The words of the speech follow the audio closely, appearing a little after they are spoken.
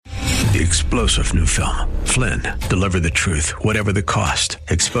The explosive new film, Flynn, deliver the truth, whatever the cost,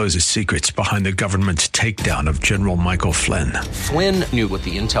 exposes secrets behind the government's takedown of General Michael Flynn. Flynn knew what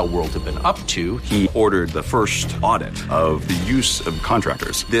the intel world had been up to. He ordered the first audit of the use of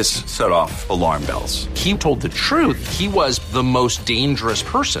contractors. This set off alarm bells. He told the truth. He was the most dangerous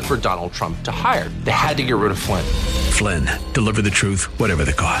person for Donald Trump to hire. They had to get rid of Flynn. Flynn, deliver the truth, whatever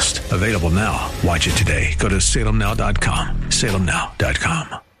the cost. Available now. Watch it today. Go to salemnow.com.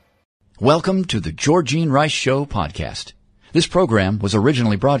 salemnow.com. Welcome to the Georgene Rice Show podcast. This program was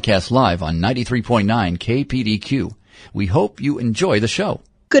originally broadcast live on 93.9 KPDQ. We hope you enjoy the show.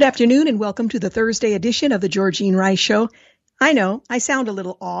 Good afternoon and welcome to the Thursday edition of the Georgene Rice Show. I know, I sound a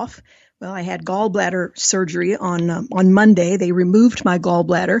little off. Well, I had gallbladder surgery on Monday. They removed my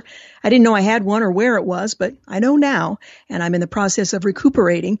gallbladder. I didn't know I had one or where it was, but I know now, and I'm in the process of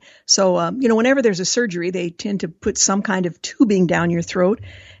recuperating. So, whenever there's a surgery, they tend to put some kind of tubing down your throat,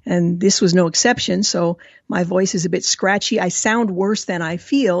 and this was no exception. So my voice is a bit scratchy. I sound worse than I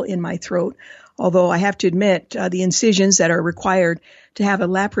feel in my throat, although I have to admit the incisions that are required to have a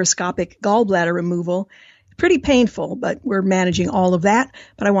laparoscopic gallbladder removal, pretty painful, but we're managing all of that.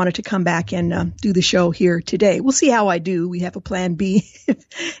 But I wanted to come back and do the show here today. We'll see how I do. We have a plan B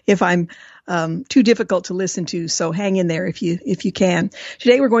if I'm too difficult to listen to. So hang in there if you can.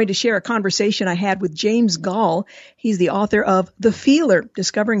 Today we're going to share a conversation I had with James Goll. He's the author of The Feeler,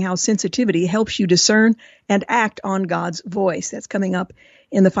 Discovering How Sensitivity Helps You Discern and Act on God's Voice. That's coming up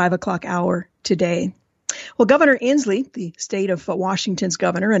in the 5 o'clock hour today. Well, Governor Inslee, the state of Washington's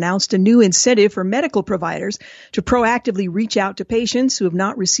governor, announced a new incentive for medical providers to proactively reach out to patients who have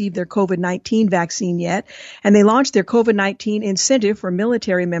not received their COVID-19 vaccine yet, and they launched their COVID-19 incentive for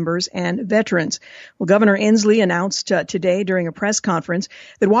military members and veterans. Well, Governor Inslee announced today during a press conference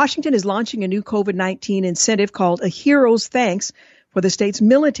that Washington is launching a new COVID-19 incentive called A Hero's Thanks for the state's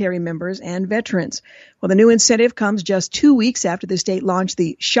military members and veterans. Well, the new incentive comes just 2 weeks after the state launched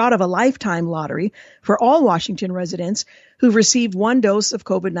the Shot of a Lifetime lottery for all Washington residents who've received one dose of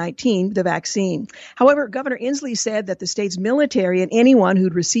COVID-19, the vaccine. However, Governor Inslee said that the state's military and anyone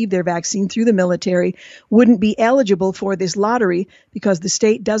who'd received their vaccine through the military wouldn't be eligible for this lottery because the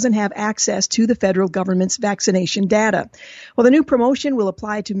state doesn't have access to the federal government's vaccination data. Well, the new promotion will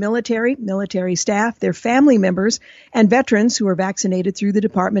apply to military staff, their family members, and veterans who are vaccinated through the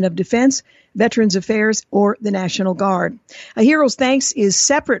Department of Defense, Veterans Affairs, or the National Guard. A Hero's Thanks is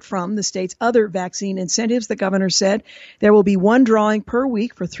separate from the state's other vaccine incentives, the governor said. There will be one drawing per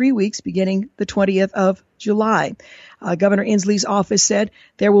week for 3 weeks beginning the 20th of July. Governor Inslee's office said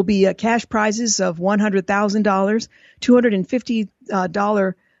there will be cash prizes of $100,000,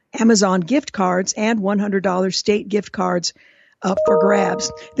 $250 Amazon gift cards, and $100 state gift cards for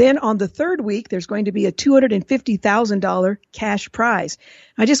grabs. Then on the third week, there's going to be a $250,000 cash prize.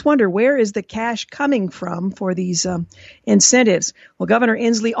 I just wonder, where is the cash coming from for these incentives? Well, Governor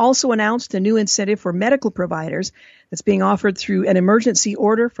Inslee also announced a new incentive for medical providers that's being offered through an emergency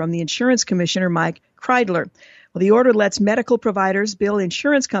order from the insurance commissioner, Mike Kreidler. Well, the order lets medical providers bill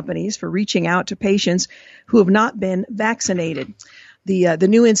insurance companies for reaching out to patients who have not been vaccinated. The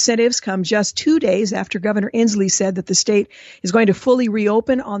new incentives come just 2 days after Governor Inslee said that the state is going to fully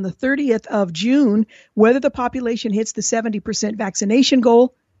reopen on the 30th of June, whether the population hits the 70% vaccination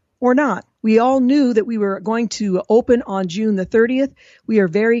goal or not. We all knew that we were going to open on June the 30th. We are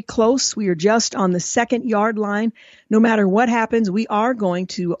very close. We are just on the second yard line. No matter what happens, we are going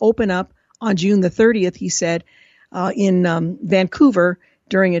to open up on June the 30th, he said, in Vancouver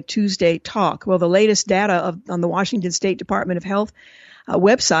during a Tuesday talk. Well, the latest data on the Washington State Department of Health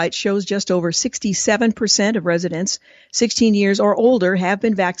website shows just over 67% of residents 16 years or older have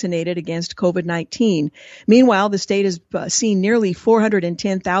been vaccinated against COVID-19. Meanwhile, the state has seen nearly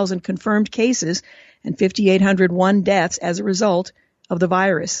 410,000 confirmed cases and 5,801 deaths as a result of the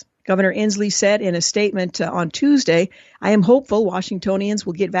virus. Governor Inslee said in a statement on Tuesday, "I am hopeful Washingtonians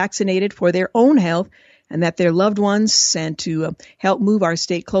will get vaccinated for their own health and that their loved ones, and to help move our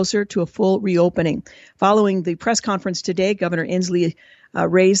state closer to a full reopening." Following the press conference today, Governor Inslee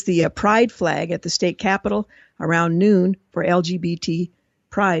raised the pride flag at the state capitol around noon for LGBT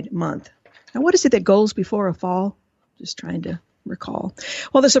Pride Month. Now, what is it that goes before a fall? Just trying to recall.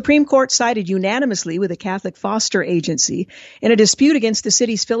 Well, the Supreme Court sided unanimously with a Catholic foster agency in a dispute against the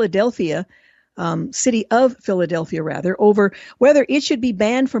city of Philadelphia, over whether it should be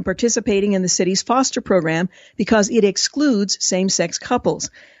banned from participating in the city's foster program because it excludes same-sex couples.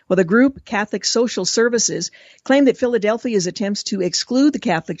 Well, the group Catholic Social Services claimed that Philadelphia's attempts to exclude the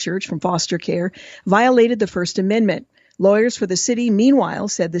Catholic Church from foster care violated the First Amendment, Lawyers for the city, meanwhile,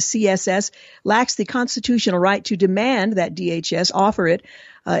 said the CSS lacks the constitutional right to demand that DHS offer it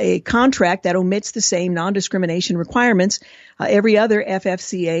a contract that omits the same non-discrimination requirements every other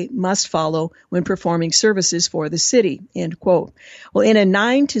FFCA must follow when performing services for the city, end quote. Well, in a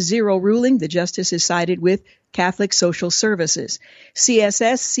 9-0 ruling, the justices sided with Catholic Social Services.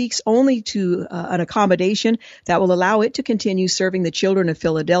 CSS seeks only an accommodation that will allow it to continue serving the children of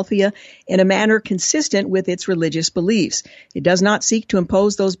Philadelphia in a manner consistent with its religious beliefs. It does not seek to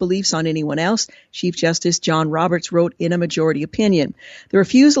impose those beliefs on anyone else, Chief Justice John Roberts wrote in a majority opinion. The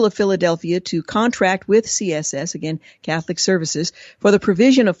refusal of Philadelphia to contract with CSS, again, Catholic Services, for the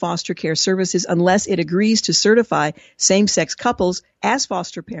provision of foster care services unless it agrees to certify same-sex couples as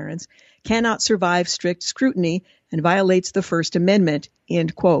foster parents cannot survive strict scrutiny and violates the First Amendment,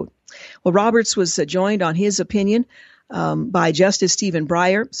 end quote. Well, Roberts was joined on his opinion by Justice Stephen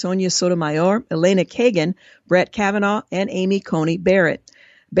Breyer, Sonia Sotomayor, Elena Kagan, Brett Kavanaugh, and Amy Coney Barrett.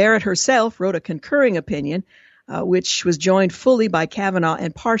 Barrett herself wrote a concurring opinion, which was joined fully by Kavanaugh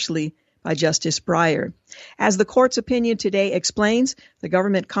and partially by Justice Breyer. As the court's opinion today explains, the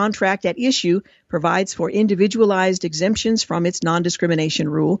government contract at issue provides for individualized exemptions from its non-discrimination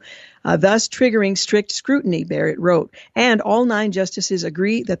rule, thus triggering strict scrutiny, Barrett wrote. And all 9 justices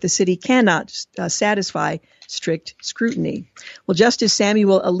agree that the city cannot satisfy strict scrutiny. Well, Justice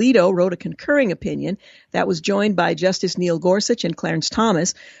Samuel Alito wrote a concurring opinion that was joined by Justice Neil Gorsuch and Clarence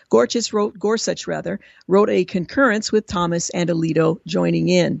Thomas. Gorsuch wrote a concurrence with Thomas and Alito joining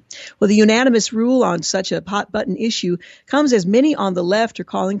in. Well, the unanimous rule on such a hot-button issue comes as many on the left are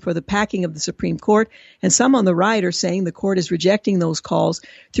calling for the packing of the Supreme Court, and some on the right are saying the court is rejecting those calls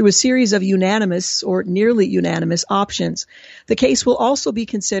through a series of unanimous or nearly unanimous options. The case will also be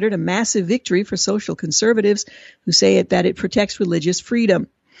considered a massive victory for social conservatives who say that it protects religious freedom.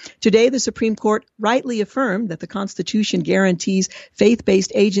 Today, the Supreme Court rightly affirmed that the Constitution guarantees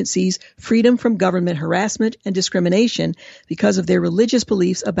faith-based agencies freedom from government harassment and discrimination because of their religious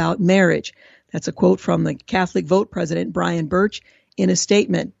beliefs about marriage. That's a quote from the Catholic Vote President Brian Birch in a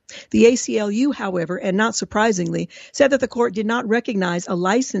statement. The ACLU, however, and not surprisingly, said that the court did not recognize a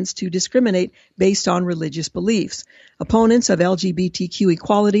license to discriminate based on religious beliefs. Opponents of LGBTQ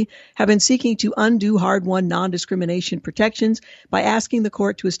equality have been seeking to undo hard-won non-discrimination protections by asking the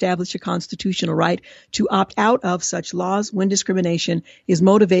court to establish a constitutional right to opt out of such laws when discrimination is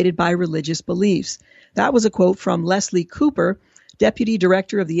motivated by religious beliefs. That was a quote from Leslie Cooper, Deputy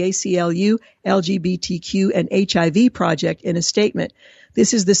Director of the ACLU LGBTQ and HIV Project, in a statement.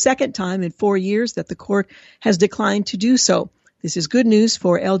 This is the second time in 4 years that the court has declined to do so. This is good news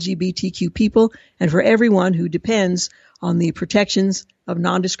for LGBTQ people and for everyone who depends on the protections of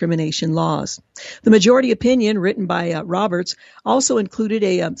non-discrimination laws. The majority opinion written by Roberts also included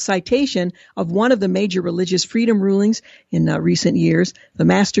a citation of one of the major religious freedom rulings in recent years, the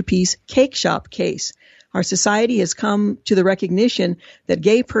Masterpiece Cake Shop case. Our society has come to the recognition that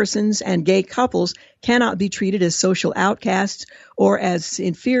gay persons and gay couples cannot be treated as social outcasts or as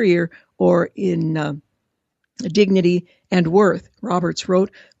inferior or in dignity and worth, Roberts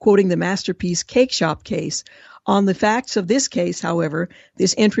wrote, quoting the Masterpiece Cake Shop case. On the facts of this case, however,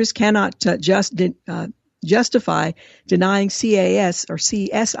 this interest cannot justify denying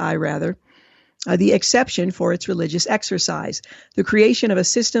CSI, the exception for its religious exercise. The creation of a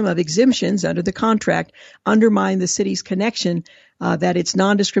system of exemptions under the contract undermine the city's connection that its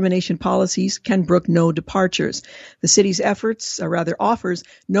non-discrimination policies can brook no departures. The city's offers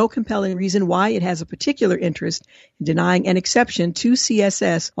no compelling reason why it has a particular interest in denying an exception to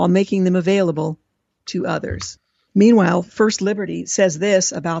CSS while making them available to others. Meanwhile, First Liberty says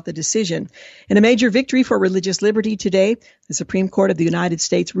this about the decision. In a major victory for religious liberty today, the Supreme Court of the United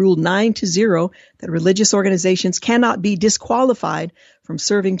States ruled 9-0 that religious organizations cannot be disqualified from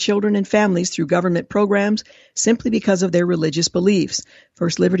serving children and families through government programs simply because of their religious beliefs.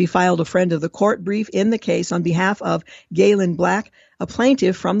 First Liberty filed a friend of the court brief in the case on behalf of Galen Black, a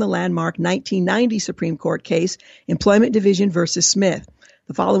plaintiff from the landmark 1990 Supreme Court case, Employment Division versus Smith.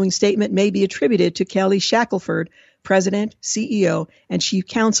 The following statement may be attributed to Kelly Shackelford, President, CEO, and Chief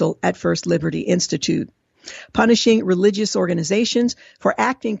Counsel at First Liberty Institute. Punishing religious organizations for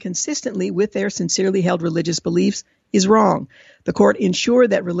acting consistently with their sincerely held religious beliefs is wrong. The court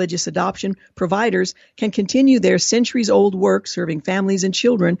ensured that religious adoption providers can continue their centuries-old work serving families and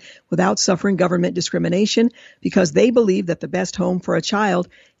children without suffering government discrimination because they believe that the best home for a child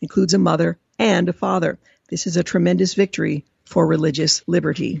includes a mother and a father. This is a tremendous victory for religious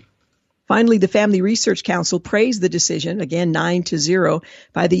liberty. Finally, the Family Research Council praised the decision, again 9-0,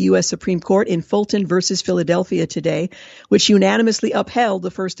 by the U.S. Supreme Court in Fulton versus Philadelphia today, which unanimously upheld the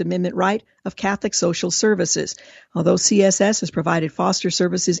First Amendment right of Catholic social services. Although CSS has provided foster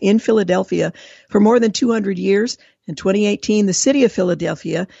services in Philadelphia for more than 200 years, in 2018, the city of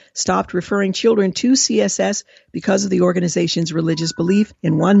Philadelphia stopped referring children to CSS because of the organization's religious belief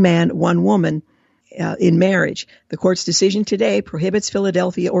in one man, one woman in marriage. The court's decision today prohibits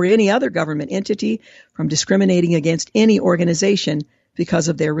Philadelphia or any other government entity from discriminating against any organization because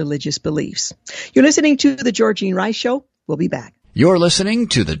of their religious beliefs. You're listening to The Georgene Rice Show. We'll be back. You're listening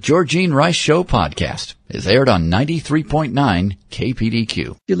to The Georgene Rice Show podcast. It's aired on 93.9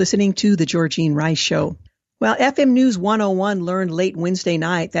 KPDQ. You're listening to The Georgene Rice Show. Well, FM News 101 learned late Wednesday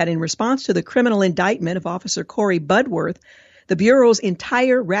night that in response to the criminal indictment of Officer Corey Budworth, the Bureau's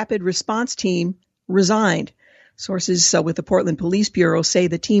entire rapid response team resigned. Sources with the Portland Police Bureau say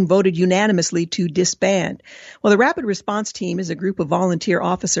the team voted unanimously to disband. Well, the Rapid Response Team is a group of volunteer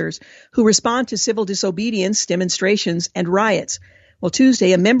officers who respond to civil disobedience, demonstrations, and riots. Well,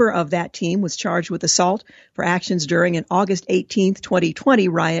 Tuesday, a member of that team was charged with assault for actions during an August 18, 2020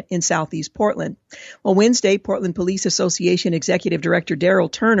 riot in Southeast Portland. Well, Wednesday, Portland Police Association Executive Director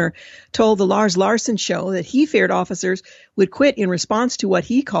Daryl Turner told the Lars Larson Show that he feared officers would quit in response to what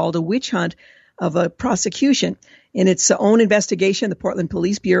he called a witch hunt of a prosecution. In its own investigation, the Portland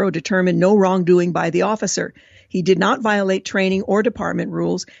Police Bureau determined no wrongdoing by the officer. He did not violate training or department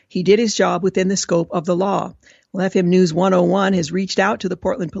rules. He did his job within the scope of the law. Well, FM News 101 has reached out to the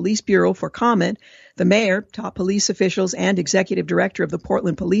Portland Police Bureau for comment. The mayor, top police officials, and executive director of the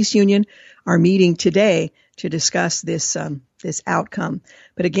Portland Police Union are meeting today to discuss this outcome.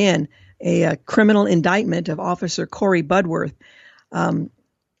 But again, a criminal indictment of Officer Corey Budworth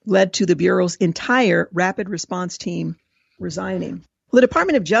led to the Bureau's entire rapid response team resigning. Well, the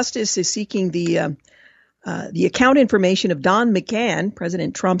Department of Justice is seeking the account information of Don McGahn,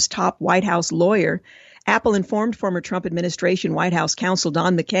 President Trump's top White House lawyer. Apple informed former Trump administration White House counsel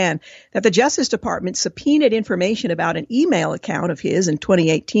Don McGahn that the Justice Department subpoenaed information about an email account of his in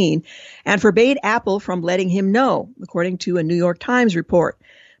 2018 and forbade Apple from letting him know, according to a New York Times report.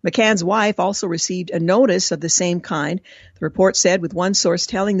 McCann's wife also received a notice of the same kind. The report said, with one source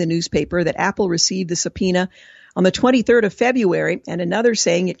telling the newspaper that Apple received the subpoena on the 23rd of February and another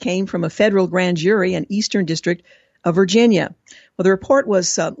saying it came from a federal grand jury in Eastern District of Virginia. Well, the report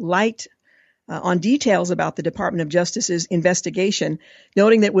was light on details about the Department of Justice's investigation,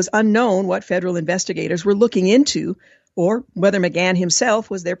 noting that it was unknown what federal investigators were looking into or whether McGahn himself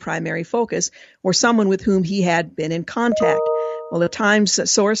was their primary focus or someone with whom he had been in contact. Well, the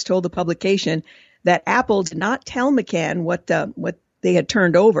Times source told the publication that Apple did not tell McGahn what they had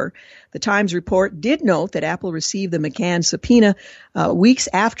turned over. The Times report did note that Apple received the McGahn subpoena weeks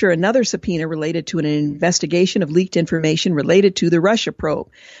after another subpoena related to an investigation of leaked information related to the Russia probe.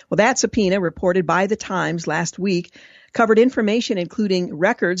 Well, that subpoena, reported by the Times last week, covered information including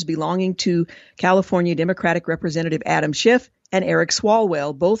records belonging to California Democratic Representative Adam Schiff and Eric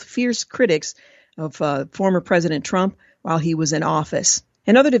Swalwell, both fierce critics of former President Trump while he was in office.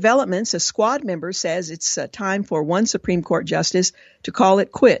 In other developments, a squad member says it's time for one Supreme Court justice to call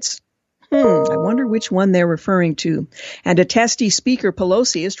it quits. I wonder which one they're referring to. And a testy Speaker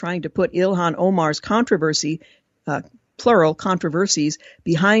Pelosi is trying to put Ilhan Omar's plural controversies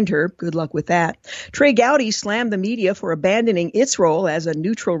behind her. Good luck with that. Trey Gowdy slammed the media for abandoning its role as a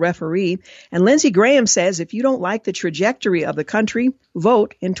neutral referee. And Lindsey Graham says if you don't like the trajectory of the country,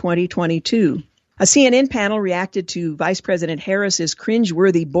 vote in 2022. A CNN panel reacted to Vice President Harris's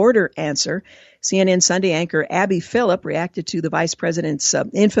cringeworthy border answer. CNN Sunday anchor Abby Phillip reacted to the Vice President's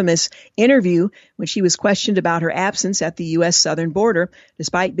infamous interview when she was questioned about her absence at the U.S. southern border,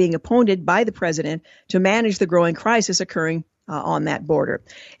 despite being appointed by the president to manage the growing crisis occurring on that border.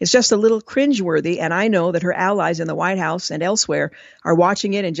 It's just a little cringeworthy, and I know that her allies in the White House and elsewhere are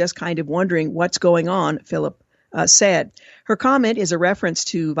watching it and just kind of wondering what's going on, Phillip said. Her comment is a reference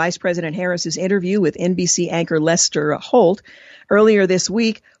to Vice President Harris's interview with NBC anchor Lester Holt. Earlier this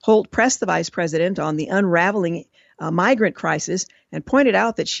week, Holt pressed the vice president on the unraveling migrant crisis and pointed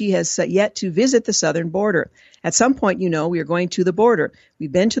out that she has yet to visit the southern border. At some point, we are going to the border.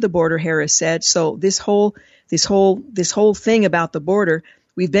 We've been to the border, Harris said. So this whole thing about the border,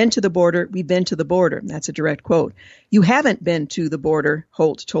 we've been to the border, we've been to the border. That's a direct quote. You haven't been to the border,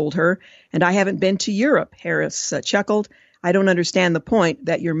 Holt told her, and I haven't been to Europe, Harris chuckled. I don't understand the point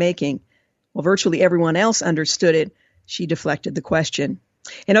that you're making. Well, virtually everyone else understood it. She deflected the question.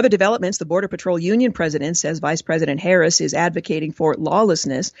 In other developments, the Border Patrol Union president says Vice President Harris is advocating for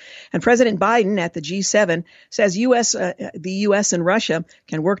lawlessness, and President Biden at the G7 says the U.S. and Russia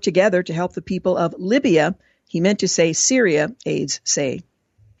can work together to help the people of Libya. He meant to say Syria, aides say.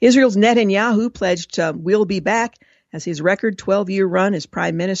 Israel's Netanyahu pledged we'll be back as his record 12-year run as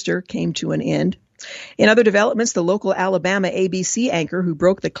prime minister came to an end. In other developments, the local Alabama ABC anchor who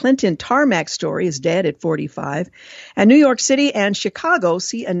broke the Clinton tarmac story is dead at 45. And New York City and Chicago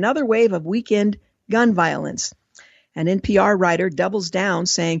see another wave of weekend gun violence. An NPR writer doubles down,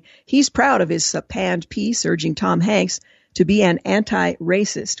 saying he's proud of his panned piece urging Tom Hanks to be an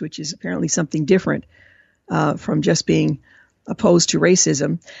anti-racist, which is apparently something different from just being opposed to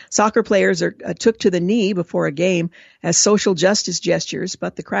racism. Soccer players took to the knee before a game as social justice gestures,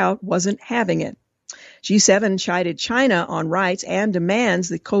 but the crowd wasn't having it. G7 chided China on rights and demands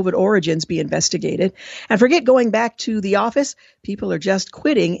that COVID origins be investigated. And forget going back to the office, people are just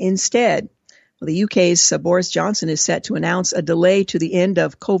quitting instead. Well, the UK's Boris Johnson is set to announce a delay to the end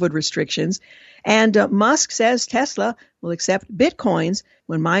of COVID restrictions. And Musk says Tesla will accept bitcoins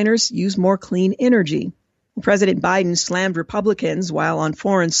when miners use more clean energy. President Biden slammed Republicans while on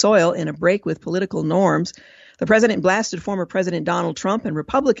foreign soil in a break with political norms. The president blasted former President Donald Trump and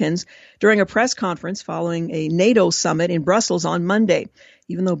Republicans during a press conference following a NATO summit in Brussels on Monday,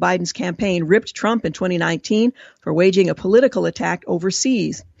 even though Biden's campaign ripped Trump in 2019 for waging a political attack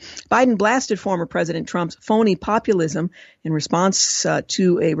overseas. Biden blasted former President Trump's phony populism in response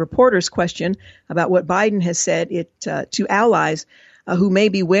to a reporter's question about what Biden has said to allies who may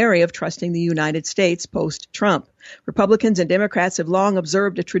be wary of trusting the United States post-Trump. Republicans and Democrats have long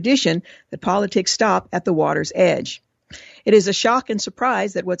observed a tradition that politics stop at the water's edge. It is a shock and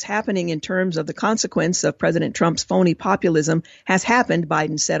surprise that what's happening in terms of the consequence of President Trump's phony populism has happened,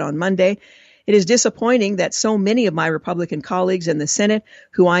 Biden said on Monday. It is disappointing that so many of my Republican colleagues in the Senate,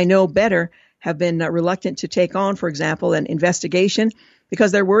 who I know better, have been reluctant to take on, for example, an investigation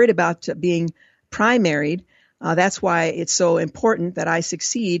because they're worried about being primaried. That's why it's so important that I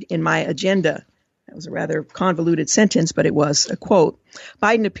succeed in my agenda. That was a rather convoluted sentence, but it was a quote.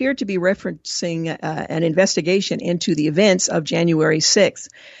 Biden appeared to be referencing an investigation into the events of January 6th.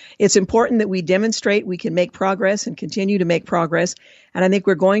 It's important that we demonstrate we can make progress and continue to make progress, and I think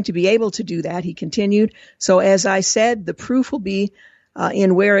we're going to be able to do that, he continued. So as I said, the proof will be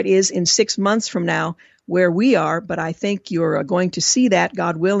in where it is in 6 months from now, where we are, but I think you're going to see that,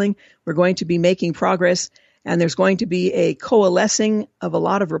 God willing. We're going to be making progress. And there's going to be a coalescing of a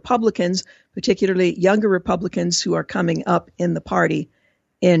lot of Republicans, particularly younger Republicans who are coming up in the party,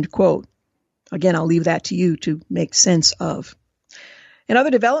 end quote. Again, I'll leave that to you to make sense of. In other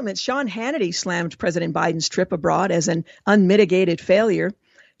developments, Sean Hannity slammed President Biden's trip abroad as an unmitigated failure.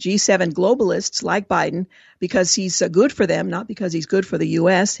 G7 globalists like Biden because he's good for them, not because he's good for the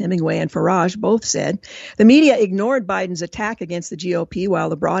U.S., Hemingway and Farage both said. The media ignored Biden's attack against the GOP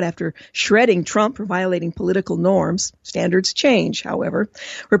while abroad after shredding Trump for violating political norms. Standards change, however.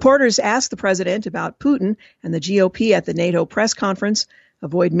 Reporters asked the president about Putin and the GOP at the NATO press conference.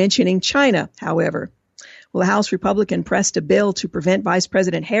 Avoid mentioning China, however. Well, the House Republican pressed a bill to prevent Vice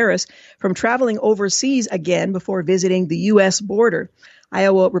President Harris from traveling overseas again before visiting the U.S. border.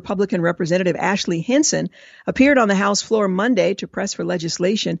 Iowa Republican Representative Ashley Hinson appeared on the House floor Monday to press for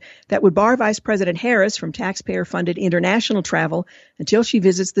legislation that would bar Vice President Harris from taxpayer-funded international travel until she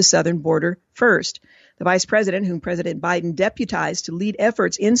visits the southern border first. The vice president, whom President Biden deputized to lead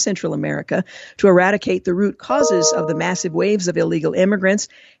efforts in Central America to eradicate the root causes of the massive waves of illegal immigrants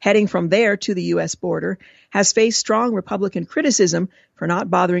heading from there to the U.S. border, has faced strong Republican criticism for not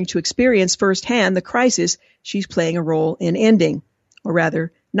bothering to experience firsthand the crisis she's playing a role in ending. Or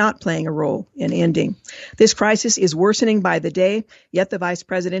rather, not playing a role in ending. This crisis is worsening by the day, yet the vice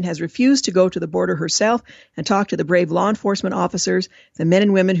president has refused to go to the border herself and talk to the brave law enforcement officers, the men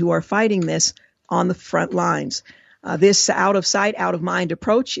and women who are fighting this on the front lines. This out-of-sight, out-of-mind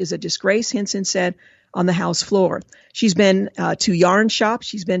approach is a disgrace, Hinson said on the House floor. She's been to yarn shops.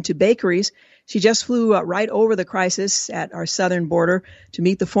 She's been to bakeries. She just flew right over the crisis at our southern border to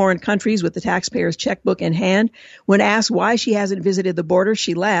meet the foreign countries with the taxpayer's checkbook in hand. When asked why she hasn't visited the border,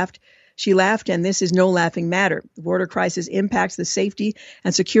 she laughed. She laughed, and this is no laughing matter. The border crisis impacts the safety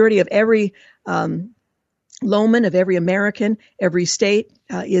and security of every Loman, of every American. Every state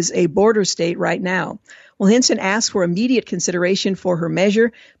is a border state right now. Well, Hinson asked for immediate consideration for her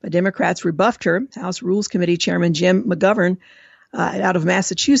measure, but Democrats rebuffed her. House Rules Committee Chairman Jim McGovern out of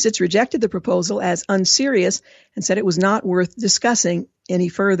Massachusetts rejected the proposal as unserious and said it was not worth discussing any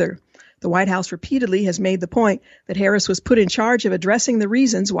further. The White House repeatedly has made the point that Harris was put in charge of addressing the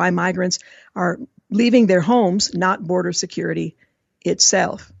reasons why migrants are leaving their homes, not border security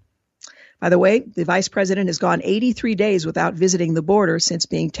itself. By the way, the vice president has gone 83 days without visiting the border since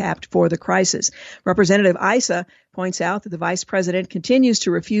being tapped for the crisis. Representative Issa points out that the vice president continues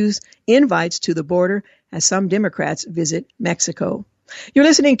to refuse invites to the border as some Democrats visit Mexico. You're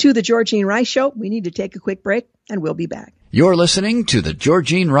listening to The Georgene Rice Show. We need to take a quick break, and we'll be back. You're listening to The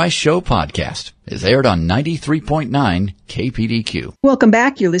Georgene Rice Show podcast. It's aired on 93.9 KPDQ. Welcome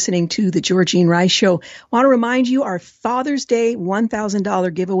back. You're listening to The Georgene Rice Show. I want to remind you our Father's Day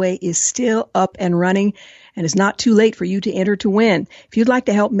 $1,000 giveaway is still up and running, and it's not too late for you to enter to win. If you'd like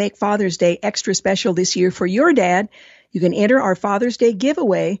to help make Father's Day extra special this year for your dad, you can enter our Father's Day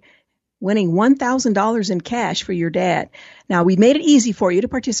giveaway, winning $1,000 in cash for your dad. Now, we've made it easy for you to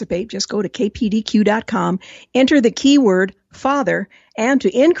participate. Just go to kpdq.com, enter the keyword father, and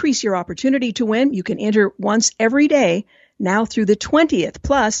to increase your opportunity to win, you can enter once every day now through the 20th.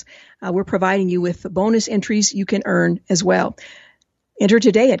 Plus, we're providing you with bonus entries you can earn as well. Enter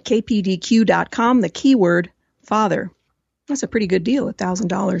today at kpdq.com, the keyword father. That's a pretty good deal,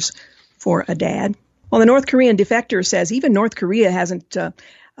 $1,000 for a dad. Well, the North Korean defector says even North Korea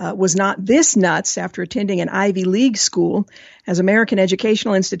was not this nuts after attending an Ivy League school. As American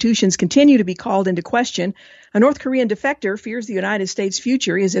educational institutions continue to be called into question, a North Korean defector fears the United States'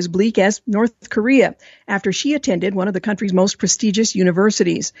 future is as bleak as North Korea after she attended one of the country's most prestigious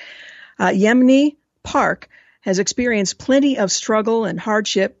universities. Yeonmi Park has experienced plenty of struggle and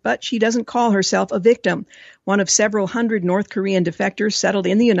hardship, but she doesn't call herself a victim. One of several hundred North Korean defectors settled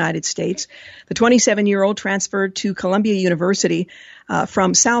in the United States. The 27-year-old transferred to Columbia University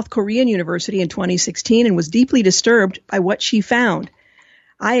from South Korean University in 2016 and was deeply disturbed by what she found.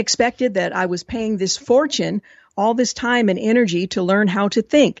 I expected that I was paying this fortune, all this time and energy to learn how to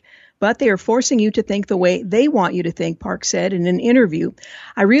think, but they are forcing you to think the way they want you to think, Park said in an interview.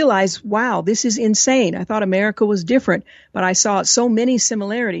 I realized, wow, this is insane. I thought America was different, but I saw so many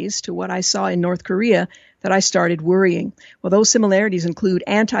similarities to what I saw in North Korea that I started worrying. Well, those similarities include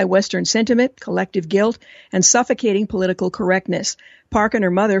anti-Western sentiment, collective guilt, and suffocating political correctness. Park and her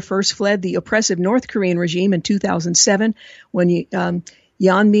mother first fled the oppressive North Korean regime in 2007 when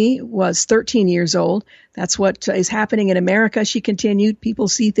Yeonmi was 13 years old. That's what is happening in America, she continued. People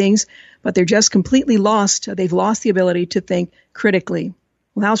see things, but they're just completely lost. They've lost the ability to think critically.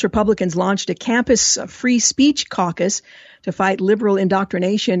 Well, House Republicans launched a campus free speech caucus to fight liberal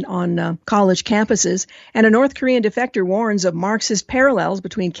indoctrination on college campuses. And a North Korean defector warns of Marxist parallels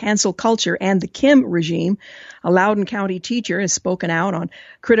between cancel culture and the Kim regime. A Loudoun County teacher has spoken out on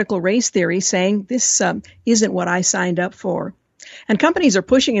critical race theory, saying this isn't what I signed up for. And companies are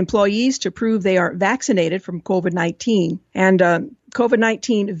pushing employees to prove they are vaccinated from COVID-19. And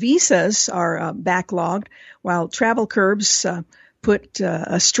COVID-19 visas are backlogged, while travel curbs put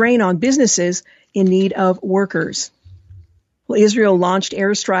a strain on businesses in need of workers. Well, Israel launched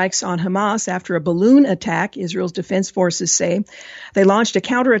airstrikes on Hamas after a balloon attack, Israel's defense forces say. They launched a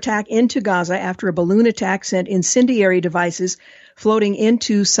counterattack into Gaza after a balloon attack sent incendiary devices floating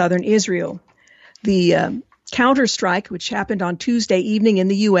into southern Israel. The counterstrike, which happened on Tuesday evening in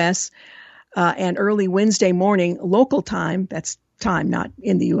the U.S. And early Wednesday morning local time, that's time, not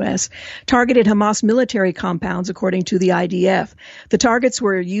in the U.S., targeted Hamas military compounds, according to the IDF. The targets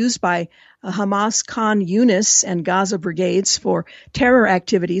were used by Hamas Khan Yunis and Gaza brigades for terror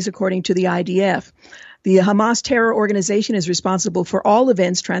activities, according to the IDF. The Hamas terror organization is responsible for all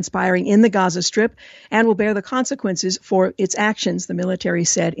events transpiring in the Gaza Strip and will bear the consequences for its actions, the military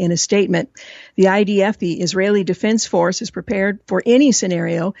said in a statement. The IDF, the Israeli Defense Force, is prepared for any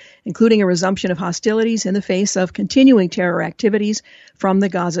scenario, including a resumption of hostilities in the face of continuing terror activities from the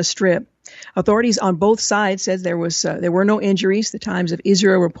Gaza Strip. Authorities on both sides said there were no injuries, the Times of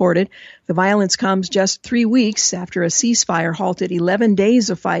Israel reported. The violence comes just 3 weeks after a ceasefire halted 11 days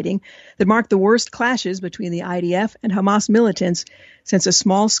of fighting that marked the worst clashes between the IDF and Hamas militants since a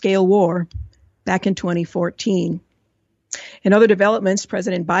small-scale war back in 2014. In other developments,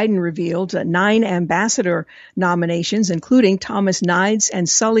 President Biden revealed 9 ambassador nominations, including Thomas Nides and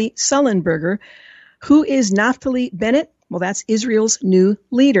Sully Sullenberger. Who is Naftali Bennett? Well, that's Israel's new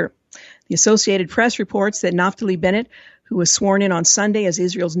leader. The Associated Press reports that Naftali Bennett, who was sworn in on Sunday as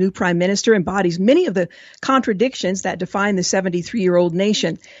Israel's new prime minister, embodies many of the contradictions that define the 73-year-old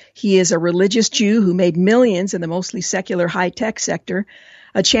nation. He is a religious Jew who made millions in the mostly secular high-tech sector,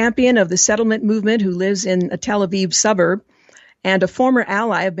 a champion of the settlement movement who lives in a Tel Aviv suburb, and a former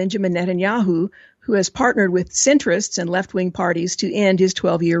ally of Benjamin Netanyahu who has partnered with centrists and left-wing parties to end his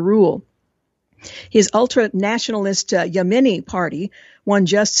 12-year rule. His ultra-nationalist Yemeni party won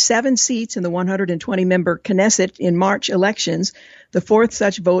just 7 seats in the 120-member Knesset in March elections, the fourth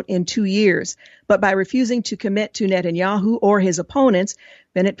such vote in 2 years. But by refusing to commit to Netanyahu or his opponents,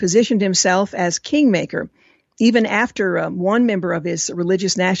 Bennett positioned himself as kingmaker. Even after one member of his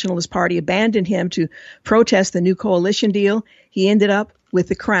religious nationalist party abandoned him to protest the new coalition deal, he ended up with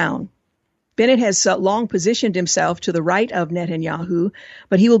the crown. Bennett has long positioned himself to the right of Netanyahu,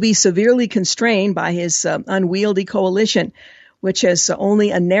 but he will be severely constrained by his unwieldy coalition, which has only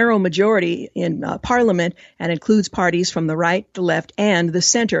a narrow majority in parliament and includes parties from the right, the left, and the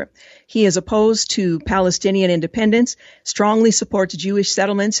center. He is opposed to Palestinian independence, strongly supports Jewish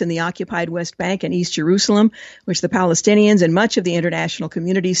settlements in the occupied West Bank and East Jerusalem, which the Palestinians and much of the international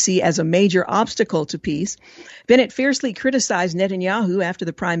community see as a major obstacle to peace. Bennett fiercely criticized Netanyahu after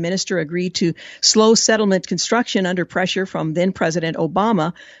the prime minister agreed to slow settlement construction under pressure from then-President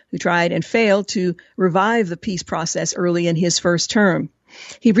Obama, who tried and failed to revive the peace process early in his first term.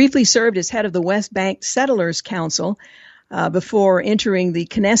 He briefly served as head of the West Bank Settlers Council before entering the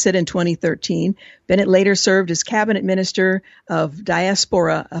Knesset in 2013. Bennett later served as cabinet minister of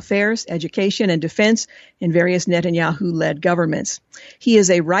diaspora affairs, education, and defense in various Netanyahu-led governments. He is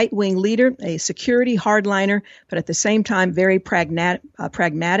a right-wing leader, a security hardliner, but at the same time very pragmatic.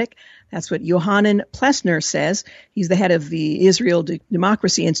 That's what Yohanan Plessner says. He's the head of the Israel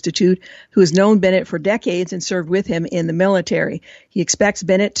Democracy Institute, who has known Bennett for decades and served with him in the military. He expects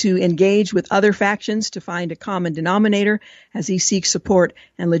Bennett to engage with other factions to find a common denominator as he seeks support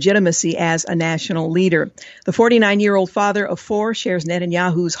and legitimacy as a national leader. The 49-year-old father of 4 shares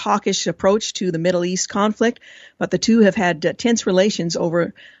Netanyahu's hawkish approach to the Middle East conflict, but the two have had tense relations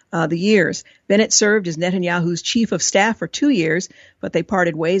over the years. Bennett served as Netanyahu's chief of staff for 2 years, but they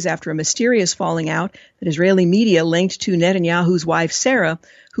parted ways after a mysterious falling out that Israeli media linked to Netanyahu's wife, Sarah,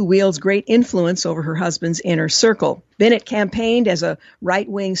 who wields great influence over her husband's inner circle. Bennett campaigned as a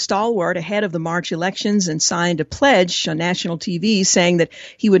right-wing stalwart ahead of the March elections and signed a pledge on national TV saying that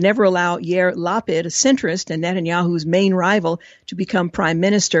he would never allow Yair Lapid, a centrist and Netanyahu's main rival, to become prime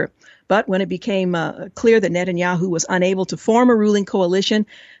minister. But when it became clear that Netanyahu was unable to form a ruling coalition,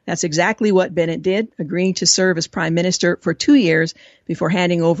 that's exactly what Bennett did, agreeing to serve as prime minister for 2 years before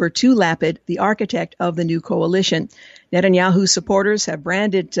handing over to Lapid, the architect of the new coalition. Netanyahu's supporters have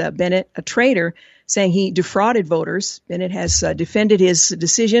branded Bennett a traitor, saying he defrauded voters. Bennett has defended his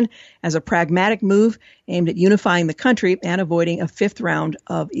decision as a pragmatic move aimed at unifying the country and avoiding a 5th round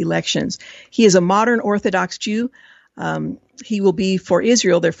of elections. He is a modern Orthodox Jew. He will be, for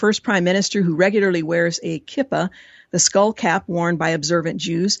Israel, their first prime minister who regularly wears a kippah, the skull cap worn by observant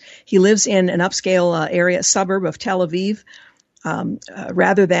Jews. He lives in an upscale suburb of Tel Aviv,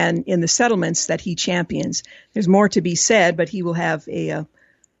 rather than in the settlements that he champions. There's more to be said, but he will have a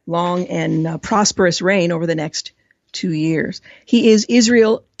long and prosperous reign over the next 2 years. He is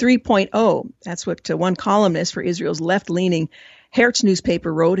Israel 3.0. That's what one columnist for Israel's left-leaning Hertz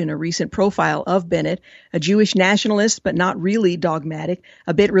newspaper wrote in a recent profile of Bennett, a Jewish nationalist but not really dogmatic,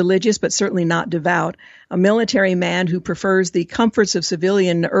 a bit religious but certainly not devout, a military man who prefers the comforts of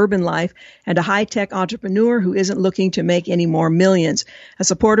civilian urban life, and a high-tech entrepreneur who isn't looking to make any more millions, a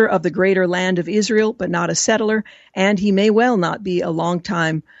supporter of the greater land of Israel but not a settler, and he may well not be a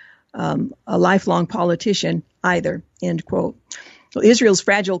lifelong politician either, end quote. Well, Israel's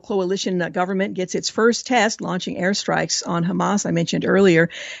fragile coalition government gets its first test, launching airstrikes on Hamas, I mentioned earlier.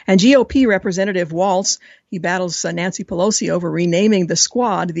 And GOP Representative Waltz, he battles Nancy Pelosi over renaming the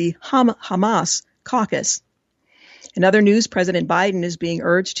squad the Hamas Caucus. In other news, President Biden is being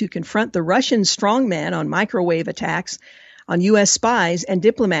urged to confront the Russian strongman on microwave attacks on U.S. spies and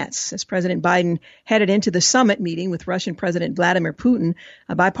diplomats. As President Biden headed into the summit meeting with Russian President Vladimir Putin,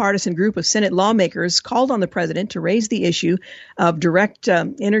 a bipartisan group of Senate lawmakers called on the president to raise the issue of direct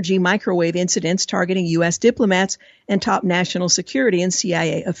energy microwave incidents targeting U.S. diplomats and top national security and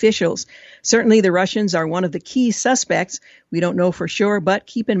CIA officials. Certainly, the Russians are one of the key suspects. We don't know for sure, but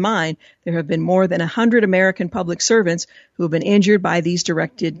keep in mind there have been more than 100 American public servants who have been injured by these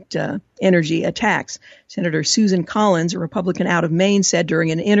directed energy attacks. Senator Susan Collins, a Republican out of Maine, said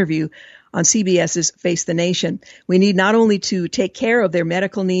during an interview on CBS's Face the Nation, we need not only to take care of their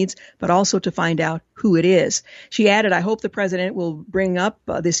medical needs, but also to find out who it is. She added, I hope the president will bring up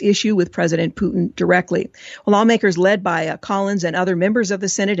this issue with President Putin directly. Well, lawmakers led by Collins and other members of the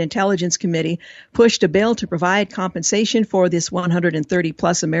Senate Intelligence Committee pushed a bill to provide compensation for this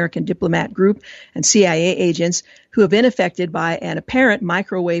 130-plus American diplomat group and CIA agents who have been affected by an apparent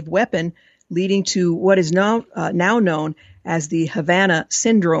microwave weapon leading to what is now known as the Havana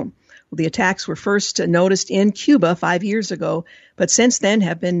Syndrome. Well, the attacks were first noticed in Cuba 5 years ago, but since then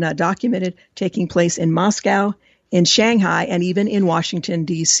have been documented taking place in Moscow, in Shanghai, and even in Washington,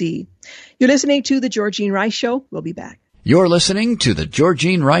 D.C. You're listening to The Georgene Rice Show. We'll be back. You're listening to the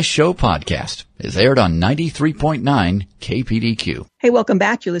Georgene Rice Show podcast. It's aired on 93.9 KPDQ. Hey, welcome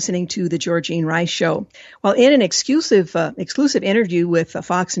back. You're listening to the Georgene Rice Show. Well, in an exclusive interview with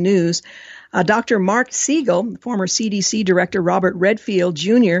Fox News, Dr. Mark Siegel, former CDC Director Robert Redfield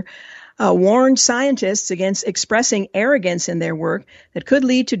Jr., warned scientists against expressing arrogance in their work that could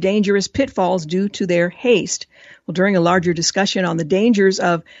lead to dangerous pitfalls due to their haste. Well, during a larger discussion on the dangers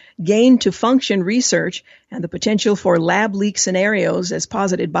of gain-to-function research and the potential for lab leak scenarios as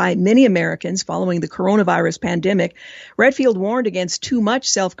posited by many Americans following the coronavirus pandemic, Redfield warned against too much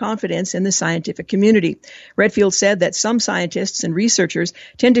self-confidence in the scientific community. Redfield said that some scientists and researchers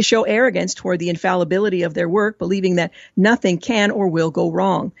tend to show arrogance toward the infallibility of their work, believing that nothing can or will go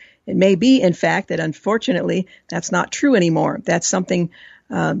wrong. It may be, in fact, that unfortunately that's not true anymore. That's something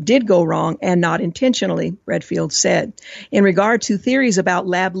did go wrong and not intentionally, Redfield said. In regard to theories about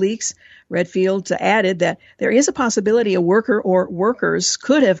lab leaks, Redfield added that there is a possibility a worker or workers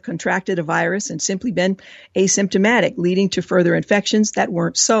could have contracted a virus and simply been asymptomatic, leading to further infections that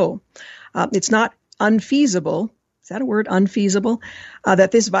weren't so. It's not unfeasible. Is that a word, unfeasible?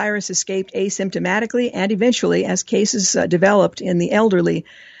 That this virus escaped asymptomatically, and eventually, as cases developed in the elderly,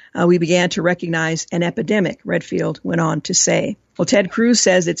 we began to recognize an epidemic, Redfield went on to say. Well, Ted Cruz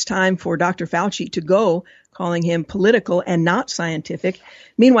says it's time for Dr. Fauci to go, calling him political and not scientific.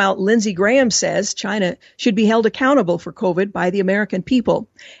 Meanwhile, Lindsey Graham says China should be held accountable for COVID by the American people.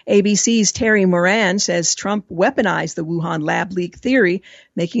 ABC's Terry Moran says Trump weaponized the Wuhan lab leak theory,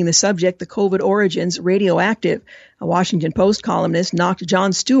 making the subject, the COVID origins, radioactive. A Washington Post columnist knocked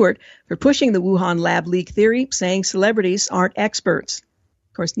Jon Stewart for pushing the Wuhan lab leak theory, saying celebrities aren't experts.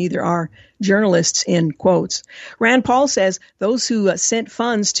 Of course, neither are journalists, in quotes. Rand Paul says those who sent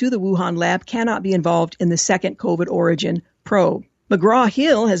funds to the Wuhan lab cannot be involved in the second COVID origin probe.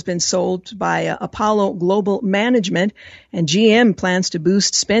 McGraw-Hill has been sold by Apollo Global Management, and GM plans to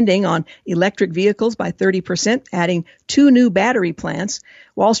boost spending on electric vehicles by 30%, adding 2 new battery plants.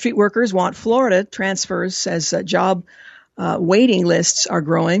 Wall Street workers want Florida transfers as job waiting lists are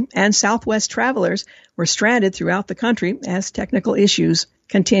growing, and Southwest travelers were stranded throughout the country as technical issues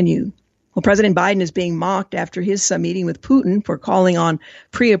continue. Well, President Biden is being mocked after his meeting with Putin for calling on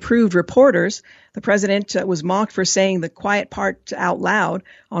pre-approved reporters. The president was mocked for saying the quiet part out loud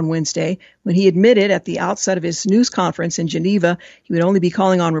on Wednesday when he admitted at the outset of his news conference in Geneva he would only be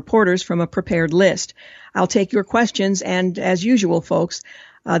calling on reporters from a prepared list. I'll take your questions, and as usual, folks,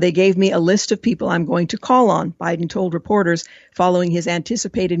 they gave me a list of people I'm going to call on, Biden told reporters following his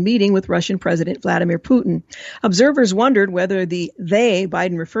anticipated meeting with Russian President Vladimir Putin. Observers wondered whether the they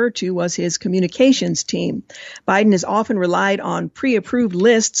Biden referred to was his communications team. Biden has often relied on pre-approved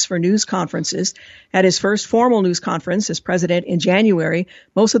lists for news conferences. At his first formal news conference as president in January,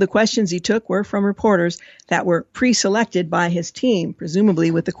 most of the questions he took were from reporters that were pre-selected by his team, presumably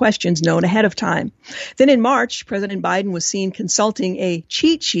with the questions known ahead of time. Then in March, President Biden was seen consulting a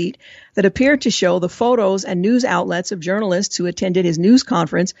cheat sheet that appeared to show the photos and news outlets of journalists who attended his news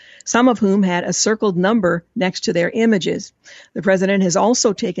conference, some of whom had a circled number next to their images. The president has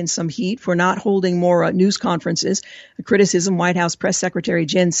also taken some heat for not holding more news conferences, a criticism White House Press Secretary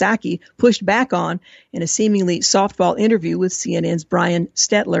Jen Psaki pushed back on in a seemingly softball interview with CNN's Brian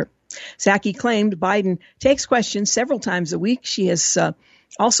Stetler. Psaki claimed Biden takes questions several times a week. She has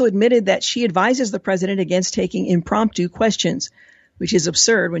also admitted that she advises the president against taking impromptu questions, which is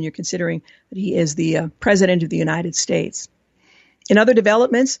absurd when you're considering that he is the president of the United States. In other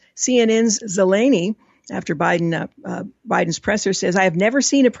developments, CNN's Zeleny, after Biden's presser, says, I have never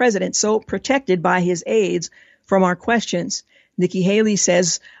seen a president so protected by his aides from our questions. Nikki Haley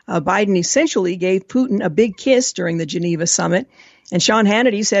says Biden essentially gave Putin a big kiss during the Geneva summit. And Sean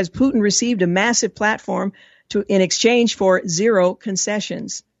Hannity says Putin received a massive platform in exchange for 0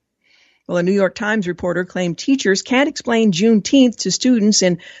 concessions. Well, a New York Times reporter claimed teachers can't explain Juneteenth to students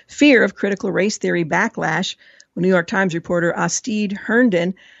in fear of critical race theory backlash. Well, New York Times reporter Astrid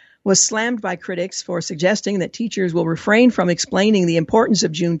Herndon was slammed by critics for suggesting that teachers will refrain from explaining the importance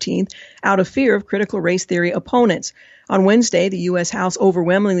of Juneteenth out of fear of critical race theory opponents. On Wednesday, the U.S. House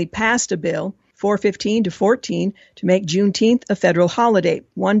overwhelmingly passed a bill, 415 to 14, to make Juneteenth a federal holiday,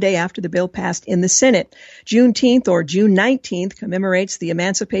 one day after the bill passed in the Senate. Juneteenth, or June 19th, commemorates the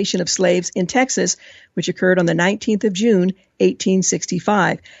emancipation of slaves in Texas, which occurred on the 19th of June,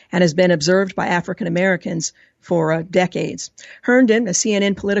 1865, and has been observed by African Americans for decades. Herndon, a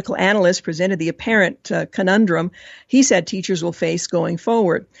CNN political analyst, presented the apparent conundrum he said teachers will face going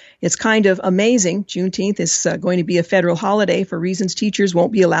forward. It's kind of amazing. Juneteenth is going to be a federal holiday for reasons teachers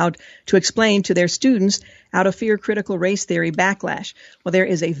won't be allowed to explain to their students out of fear critical race theory backlash. Well, there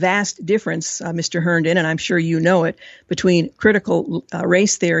is a vast difference, Mr. Herndon, and I'm sure you know it, between critical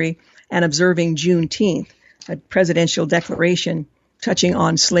race theory and observing Juneteenth, a presidential declaration touching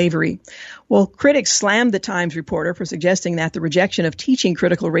on slavery. Well, critics slammed the Times reporter for suggesting that the rejection of teaching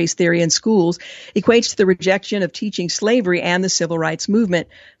critical race theory in schools equates to the rejection of teaching slavery and the civil rights movement.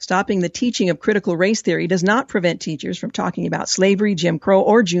 Stopping the teaching of critical race theory does not prevent teachers from talking about slavery, Jim Crow,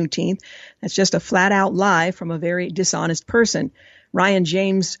 or Juneteenth. That's just a flat-out lie from a very dishonest person. Ryan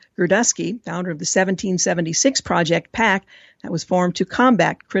James Gurdusky, founder of the 1776 Project PAC, that was formed to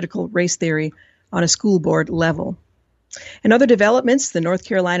combat critical race theory on a school board level. In other developments, the North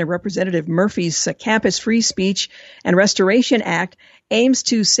Carolina Representative Murphy's Campus Free Speech and Restoration Act aims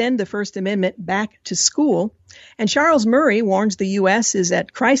to send the First Amendment back to school. And Charles Murray warns the U.S. is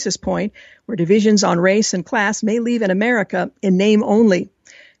at crisis point where divisions on race and class may leave in America in name only.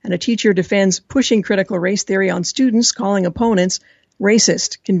 And a teacher defends pushing critical race theory on students, calling opponents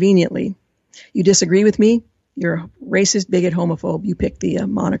racist conveniently. You disagree with me? You're a racist, bigot, homophobe. You picked the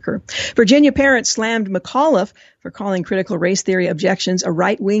moniker. Virginia parents slammed McAuliffe for calling critical race theory objections a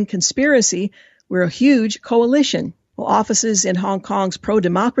right-wing conspiracy. We're a huge coalition. Well, offices in Hong Kong's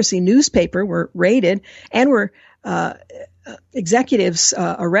pro-democracy newspaper were raided and were executives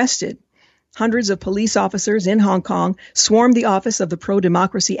arrested. Hundreds of police officers in Hong Kong swarmed the office of the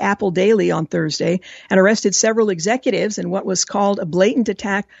pro-democracy Apple Daily on Thursday and arrested several executives in what was called a blatant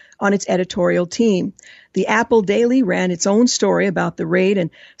attack on its editorial team. The Apple Daily ran its own story about the raid and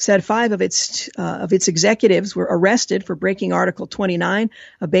said 5 of its executives were arrested for breaking Article 29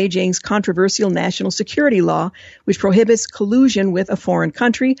 of Beijing's controversial national security law, which prohibits collusion with a foreign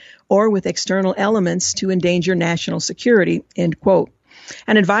country or with external elements to endanger national security, end quote.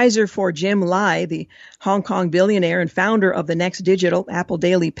 An advisor for Jim Lai, the Hong Kong billionaire and founder of the Next Digital, Apple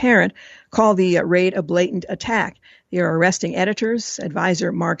Daily parent, called the raid a blatant attack. They are arresting editors.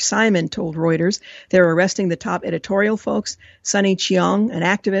 Advisor Mark Simon told Reuters they're arresting the top editorial folks. Sunny Cheong, an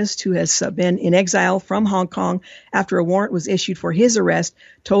activist who has been in exile from Hong Kong after a warrant was issued for his arrest,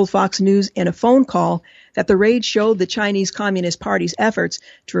 told Fox News in a phone call that the raid showed the Chinese Communist Party's efforts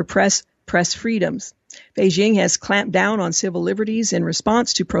to repress press freedoms. Beijing has clamped down on civil liberties in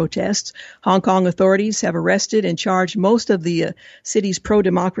response to protests. Hong Kong authorities have arrested and charged most of the city's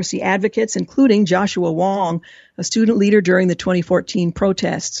pro-democracy advocates, including Joshua Wong, a student leader during the 2014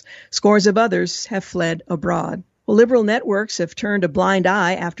 protests. Scores of others have fled abroad. Well, liberal networks have turned a blind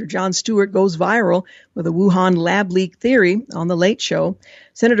eye after Jon Stewart goes viral with a Wuhan lab leak theory on The Late Show.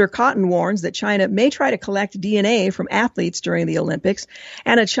 Senator Cotton warns that China may try to collect DNA from athletes during the Olympics,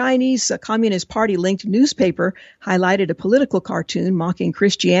 and a Chinese Communist Party-linked newspaper highlighted a political cartoon mocking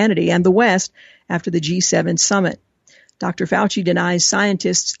Christianity and the West after the G7 summit. Dr. Fauci denies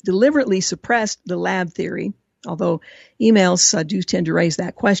scientists deliberately suppressed the lab theory, although emails do tend to raise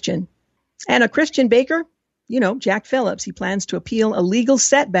that question. And a Christian baker? You know, Jack Phillips, he plans to appeal a legal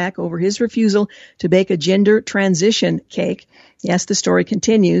setback over his refusal to bake a gender transition cake. Yes, the story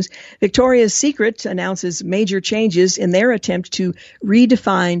continues. Victoria's Secret announces major changes in their attempt to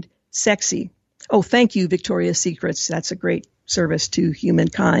redefine sexy. Oh, thank you, Victoria's Secrets. That's a great service to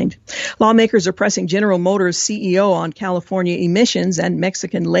humankind. Lawmakers are pressing General Motors CEO on California emissions and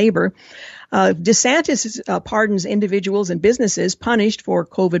Mexican labor. DeSantis pardons individuals and businesses punished for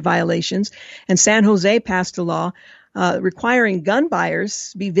COVID violations, and San Jose passed a law requiring gun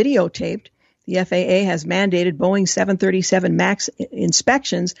buyers be videotaped. The FAA has mandated Boeing 737 MAX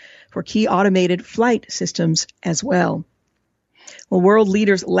inspections for key automated flight systems as well. Well, world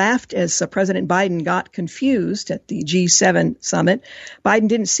leaders laughed as President Biden got confused at the G7 summit. Biden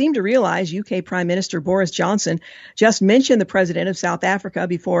didn't seem to realize UK Prime Minister Boris Johnson just mentioned the president of South Africa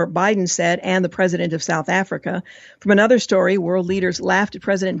before Biden said, and the president of South Africa. From another story, world leaders laughed at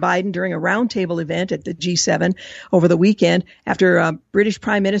President Biden during a roundtable event at the G7 over the weekend after British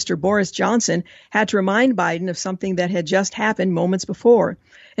Prime Minister Boris Johnson had to remind Biden of something that had just happened moments before.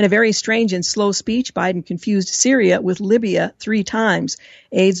 In a very strange and slow speech, Biden confused Syria with Libya 3 times.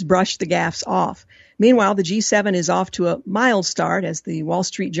 Aides brushed the gaffes off. Meanwhile, the G7 is off to a mild start, as the Wall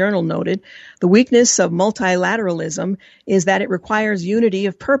Street Journal noted. The weakness of multilateralism is that it requires unity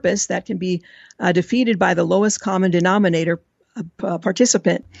of purpose that can be defeated by the lowest common denominator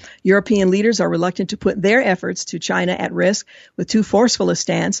participant. European leaders are reluctant to put their efforts to China at risk with too forceful a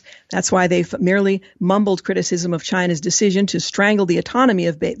stance. That's why they've merely mumbled criticism of China's decision to strangle the autonomy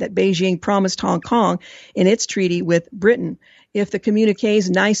of that Beijing promised Hong Kong in its treaty with Britain. If the communique's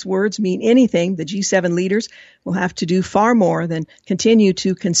nice words mean anything, the G7 leaders will have to do far more than continue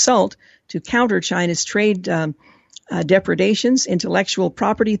to consult to counter China's trade depredations, intellectual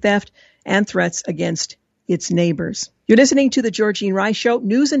property theft, and threats against its neighbors. You're listening to The Georgene Rice Show.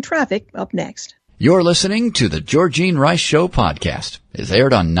 News and traffic up next. You're listening to The Georgene Rice Show podcast. It's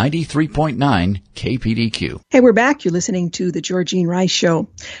aired on 93.9 KPDQ. Hey, we're back. You're listening to The Georgene Rice Show.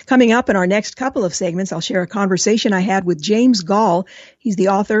 Coming up in our next couple of segments, I'll share a conversation I had with James Gall. He's the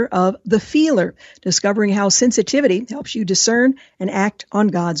author of The Feeler, Discovering How Sensitivity Helps You Discern and Act on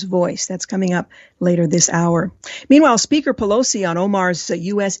God's Voice. That's coming up later this hour. Meanwhile, Speaker Pelosi on Omar's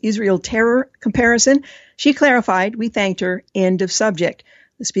U.S.-Israel terror comparison, she clarified, we thanked her, end of subject.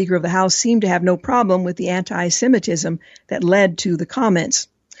 The Speaker of the House seemed to have no problem with the anti-Semitism that led to the comments.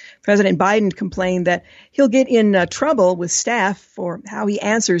 President Biden complained that he'll get in trouble with staff for how he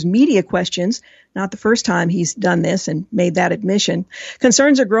answers media questions. Not the first time he's done this and made that admission.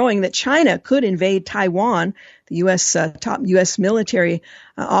 Concerns are growing that China could invade Taiwan. The top U.S. military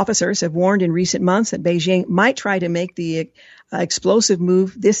officers have warned in recent months that Beijing might try to make the explosive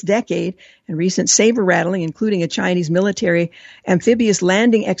move this decade, and recent saber rattling, including a Chinese military amphibious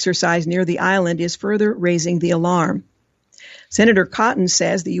landing exercise near the island, is further raising the alarm. Senator Cotton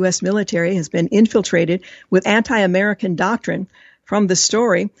says the U.S. military has been infiltrated with anti-American doctrine. From the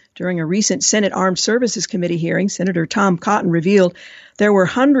story, during a recent Senate Armed Services Committee hearing, Senator Tom Cotton revealed there were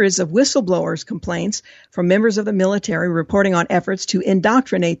hundreds of whistleblowers' complaints from members of the military reporting on efforts to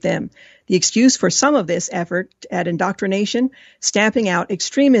indoctrinate them. The excuse for some of this effort at indoctrination, stamping out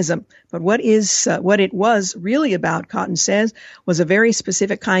extremism. But what it was really about, Cotton says, was a very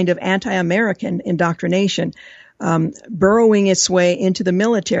specific kind of anti-American indoctrination, burrowing its way into the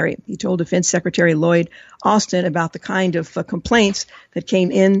military. He told Defense Secretary Lloyd Austin about the kind of complaints that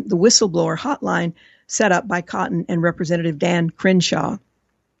came in the whistleblower hotline set up by Cotton and Representative Dan Crenshaw.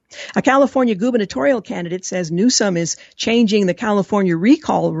 A California gubernatorial candidate says Newsom is changing the California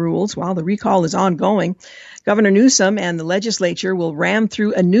recall rules while the recall is ongoing. Governor Newsom and the legislature will ram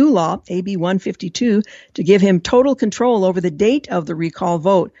through a new law, AB 152, to give him total control over the date of the recall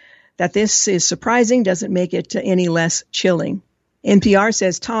vote. That this is surprising doesn't make it any less chilling. NPR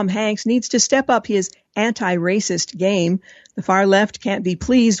says Tom Hanks needs to step up his anti-racist game. The far left can't be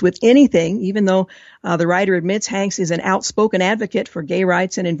pleased with anything, even though the writer admits Hanks is an outspoken advocate for gay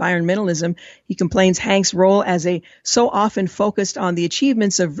rights and environmentalism. He complains Hanks' role as so often focused on the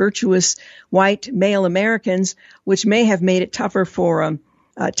achievements of virtuous white male Americans, which may have made it tougher for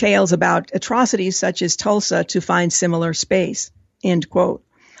tales about atrocities such as Tulsa to find similar space. End quote.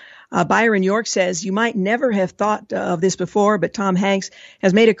 Byron York says, you might never have thought of this before, but Tom Hanks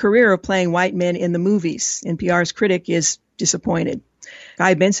has made a career of playing white men in the movies. NPR's critic is disappointed.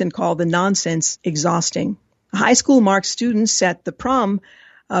 Guy Benson called the nonsense exhausting. High school marks students set the prom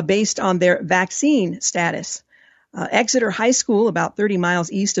based on their vaccine status. Exeter High School, about 30 miles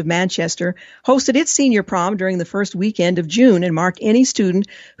east of Manchester, hosted its senior prom during the first weekend of June and marked any student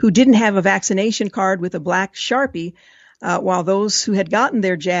who didn't have a vaccination card with a black Sharpie, while those who had gotten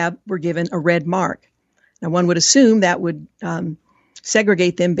their jab were given a red mark. Now, one would assume that would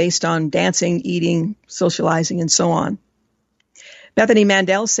segregate them based on dancing, eating, socializing, and so on. Bethany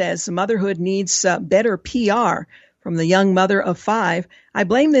Mandel says motherhood needs better PR from the young mother of 5. I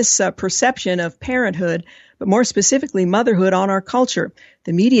blame this perception of parenthood, but more specifically motherhood, on our culture.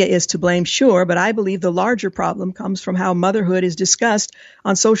 The media is to blame, sure, but I believe the larger problem comes from how motherhood is discussed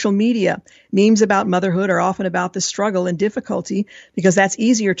on social media. Memes about motherhood are often about the struggle and difficulty because that's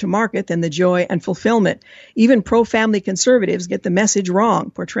easier to market than the joy and fulfillment. Even pro-family conservatives get the message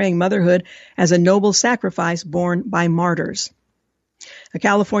wrong, portraying motherhood as a noble sacrifice borne by martyrs. A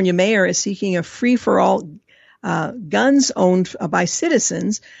California mayor is seeking a free-for-all guns owned by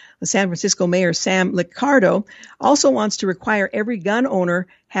citizens. The San Francisco mayor, Sam Liccardo, also wants to require every gun owner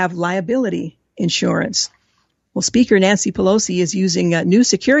have liability insurance. Well, Speaker Nancy Pelosi is using new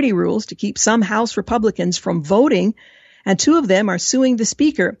security rules to keep some House Republicans from voting, and 2 of them are suing the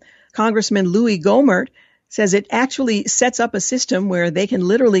Speaker. Congressman Louis Gohmert says it actually sets up a system where they can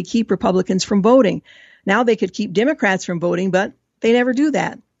literally keep Republicans from voting. Now they could keep Democrats from voting, but they never do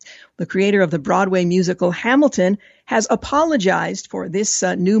that. The creator of the Broadway musical Hamilton has apologized for this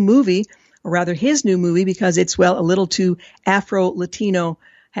new movie, or rather his new movie, because it's, well, a little too Afro-Latino,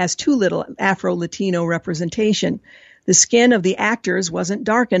 has too little Afro-Latino representation. The skin of the actors wasn't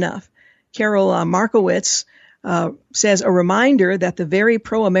dark enough. Carol Markowitz says a reminder that the very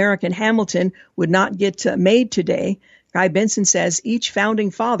pro-American Hamilton would not get made today. Guy Benson says each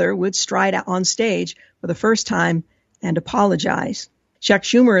founding father would stride out on stage for the first time and apologize. Chuck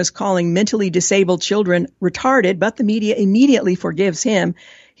Schumer is calling mentally disabled children retarded, but the media immediately forgives him.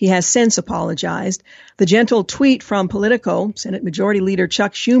 He has since apologized. The gentle tweet from Politico, Senate Majority Leader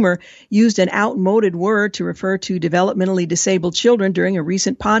Chuck Schumer used an outmoded word to refer to developmentally disabled children during a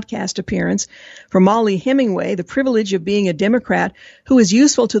recent podcast appearance. For Molly Hemingway, the privilege of being a Democrat who is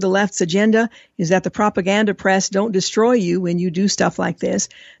useful to the left's agenda is that the propaganda press don't destroy you when you do stuff like this.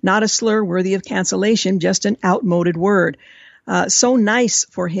 Not a slur worthy of cancellation, just an outmoded word. So nice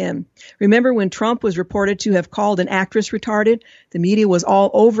for him. Remember when Trump was reported to have called an actress retarded? The media was all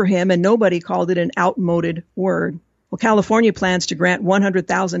over him and nobody called it an outmoded word. Well, California plans to grant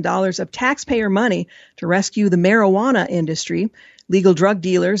 $100,000 of taxpayer money to rescue the marijuana industry. Legal drug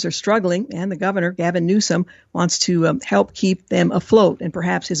dealers are struggling, and the governor, Gavin Newsom, wants to help keep them afloat and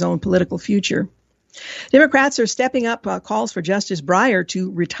perhaps his own political future. Democrats are stepping up calls for Justice Breyer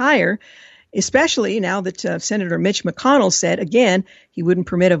to retire, especially now that Senator Mitch McConnell said, again, he wouldn't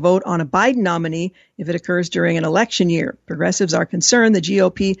permit a vote on a Biden nominee if it occurs during an election year. Progressives are concerned the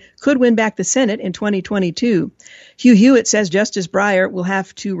GOP could win back the Senate in 2022. Hugh Hewitt says Justice Breyer will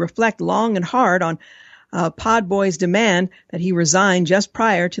have to reflect long and hard on Pod Boy's demand that he resign just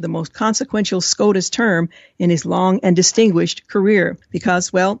prior to the most consequential SCOTUS term in his long and distinguished career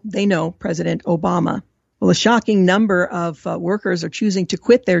because, well, they know President Obama. Well, a shocking number of workers are choosing to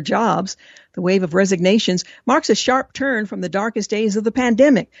quit their jobs. The wave of resignations marks a sharp turn from the darkest days of the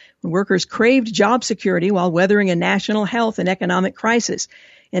pandemic, when workers craved job security while weathering a national health and economic crisis.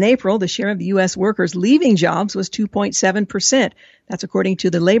 In April, the share of the U.S. workers leaving jobs was 2.7%. That's according to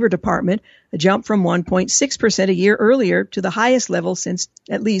the Labor Department, a jump from 1.6% a year earlier to the highest level since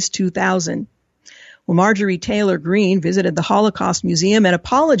at least 2000. Well, Marjorie Taylor Greene visited the Holocaust Museum and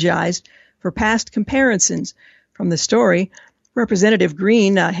apologized for past comparisons. From the story, Representative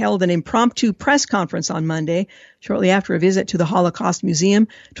Greene held an impromptu press conference on Monday, shortly after a visit to the Holocaust Museum,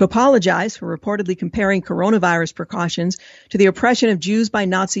 to apologize for reportedly comparing coronavirus precautions to the oppression of Jews by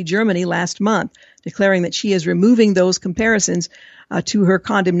Nazi Germany last month, declaring that she is removing those comparisons to her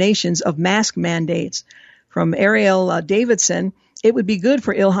condemnations of mask mandates. From Ariel Davidson, it would be good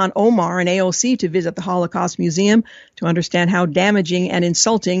for Ilhan Omar and AOC to visit the Holocaust Museum to understand how damaging and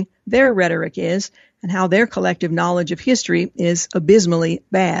insulting their rhetoric is and how their collective knowledge of history is abysmally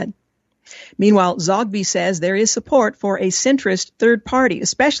bad. Meanwhile, Zogby says there is support for a centrist third party,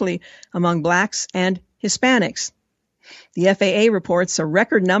 especially among blacks and Hispanics. The FAA reports a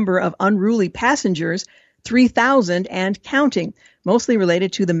record number of unruly passengers, 3,000 and counting, mostly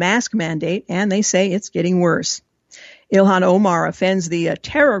related to the mask mandate, and they say it's getting worse. Ilhan Omar offends the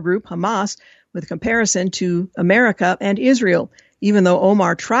terror group Hamas with comparison to America and Israel. Even though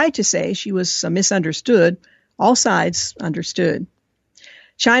Omar tried to say she was misunderstood, all sides understood.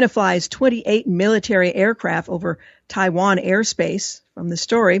 China flies 28 military aircraft over Taiwan airspace. From the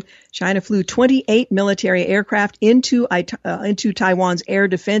story, China flew 28 military aircraft into Taiwan's air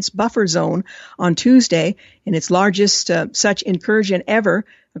defense buffer zone on Tuesday in its largest such incursion ever,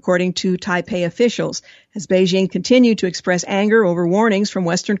 according to Taipei officials, as Beijing continued to express anger over warnings from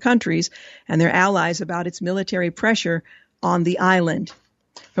Western countries and their allies about its military pressure on the island.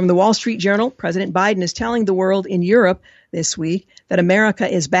 From the Wall Street Journal, President Biden is telling the world in Europe this week that America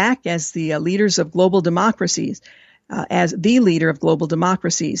is back as the leaders of global democracies, as the leader of global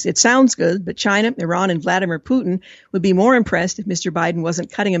democracies. It sounds good, but China, Iran, and Vladimir Putin would be more impressed if Mr. Biden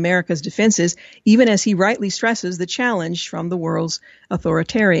wasn't cutting America's defenses, even as he rightly stresses the challenge from the world's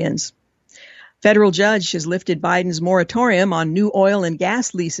authoritarians. Federal judge has lifted Biden's moratorium on new oil and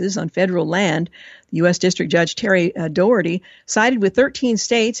gas leases on federal land. The U.S. District Judge Terry Doherty sided with 13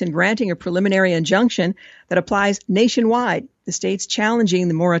 states in granting a preliminary injunction that applies nationwide. The states challenging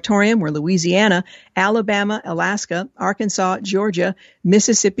the moratorium were Louisiana, Alabama, Alaska, Arkansas, Georgia,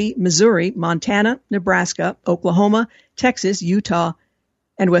 Mississippi, Missouri, Montana, Nebraska, Oklahoma, Texas, Utah,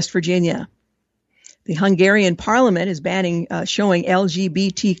 and West Virginia. The Hungarian parliament is banning showing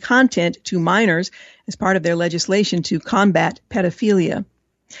LGBT content to minors as part of their legislation to combat pedophilia.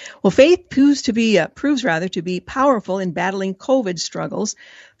 Well, faith proves to be powerful in battling COVID struggles.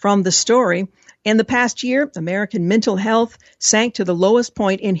 From the story, in the past year, American mental health sank to the lowest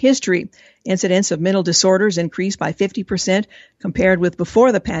point in history. Incidents of mental disorders increased by 50% compared with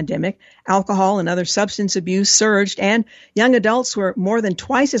before the pandemic. Alcohol and other substance abuse surged, and young adults were more than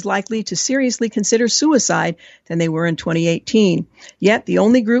twice as likely to seriously consider suicide than they were in 2018. Yet, the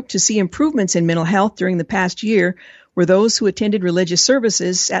only group to see improvements in mental health during the past year were those who attended religious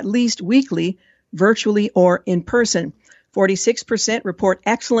services at least weekly virtually or in person. 46% report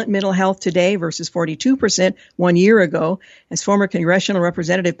excellent mental health today versus 42% 1 year ago. As former Congressional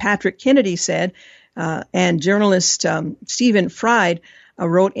Representative Patrick Kennedy said, and journalist Stephen Fried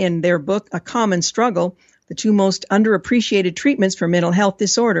wrote in their book, A Common Struggle, the two most underappreciated treatments for mental health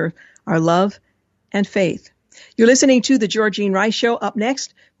disorder are love and faith. You're listening to The Georgene Rice Show. Up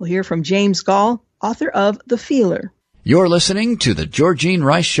next, we'll hear from James Gall, author of The Feeler. You're listening to The Georgene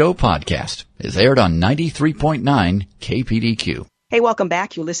Rice Show podcast. It's aired on 93.9 KPDQ. Hey, welcome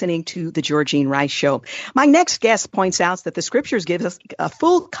back. You're listening to The Georgene Rice Show. My next guest points out that the scriptures give us a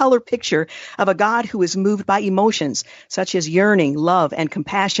full color picture of a God who is moved by emotions, such as yearning, love, and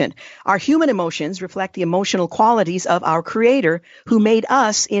compassion. Our human emotions reflect the emotional qualities of our Creator, who made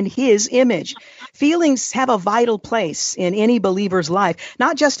us in His image. Feelings have a vital place in any believer's life,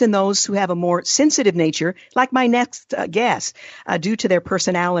 not just in those who have a more sensitive nature, like my next guest, due to their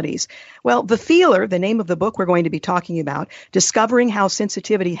personalities. Well, The Feeler, the name of the book we're going to be talking about, discovering how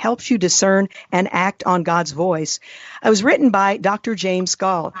sensitivity helps you discern and act on God's voice. It was written by Dr. James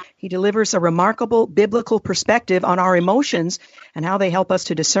Gall. He delivers a remarkable biblical perspective on our emotions and how they help us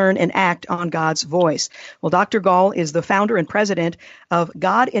to discern and act on God's voice. Well, Dr. Gall is the founder and president of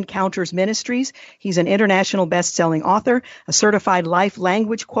God Encounters Ministries. He's an international best-selling author, a certified life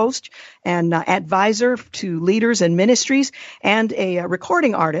language coach, and advisor to leaders and ministries, and a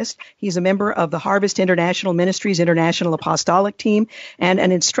recording artist. He's a member of the Harvest International Ministries International Apostolic Team and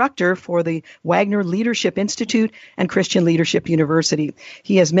an instructor for the Wagner Leadership Institute and Christian Leadership University.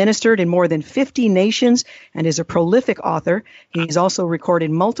 He has ministered in more than 50 nations and is a prolific author. He's also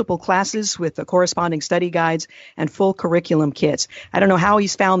recorded multiple classes with the corresponding study guides and full curriculum kits. I don't know how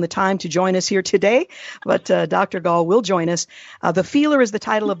he's found the time to join us here today, but Dr. Gall will join us. The Feeler is the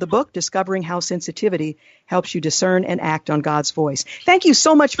title of the book, Discovering How Sensitivity Helps You Discern and Act on God's Voice. Thank you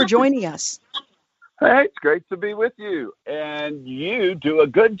so much for joining us. Hey, it's great to be with you, and you do a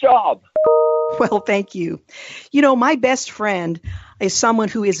good job. Well, thank you. You know, my best friend is someone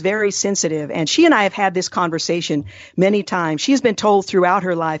who is very sensitive, and she and I have had this conversation many times. She's been told throughout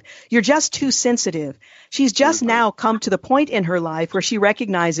her life, you're just too sensitive. She's just now come to the point in her life where she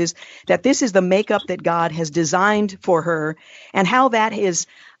recognizes that this is the makeup that God has designed for her, and how that is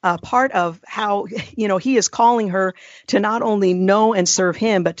part of how, He is calling her to not only know and serve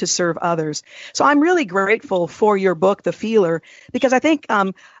Him, but to serve others. So I'm really grateful for your book, The Feeler, because I think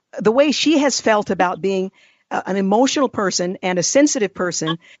the way she has felt about being an emotional person and a sensitive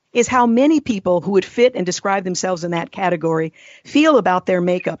person is how many people who would fit and describe themselves in that category feel about their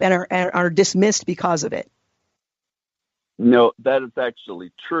makeup and are dismissed because of it. No, that is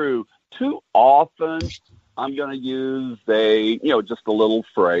actually true. Too often, I'm going to use just a little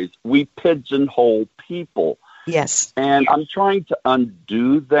phrase, we pigeonhole people. Yes. And I'm trying to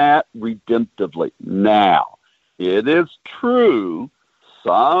undo that redemptively. Now, it is true,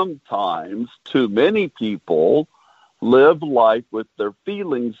 sometimes too many people live life with their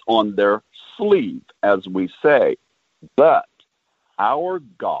feelings on their sleeve, as we say. But our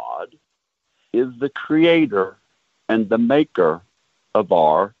God is the creator and the maker of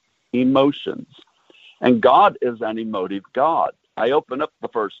our emotions. And God is an emotive God. I open up the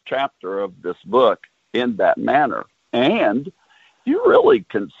first chapter of this book in that manner. And if you really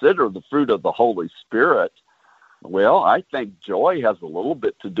consider the fruit of the Holy Spirit, well, I think joy has a little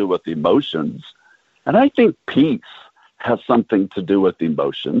bit to do with emotions. And I think peace has something to do with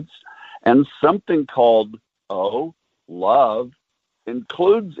emotions. And something called, love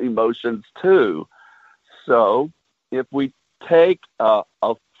includes emotions too. So if we take a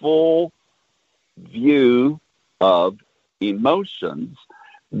full view of emotions,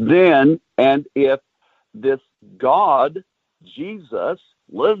 then, and if this God, Jesus,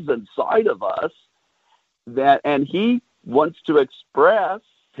 lives inside of us, and He wants to express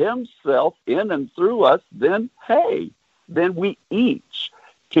Himself in and through us, then we each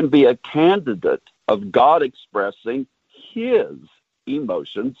can be a candidate of God expressing His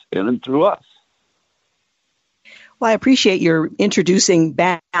emotions in and through us. Well, I appreciate your introducing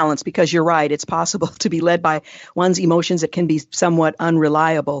balance, because you're right. It's possible to be led by one's emotions that can be somewhat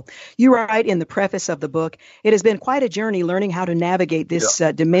unreliable. You write in the preface of the book, it has been quite a journey learning how to navigate this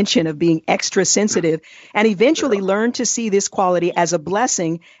dimension of being extra sensitive and eventually learn to see this quality as a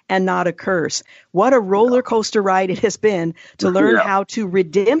blessing and not a curse. What a roller coaster ride it has been to learn how to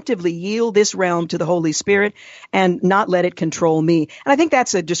redemptively yield this realm to the Holy Spirit and not let it control me. And I think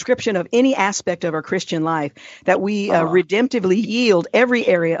that's a description of any aspect of our Christian life, that we redemptively yield every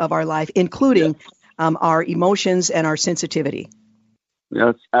area of our life, including our emotions and our sensitivity.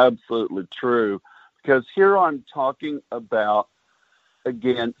 That's absolutely true. Because here I'm talking about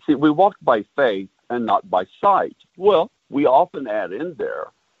again, see, we walk by faith and not by sight. Well, we often add in there,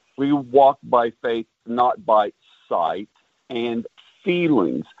 we walk by faith, not by sight and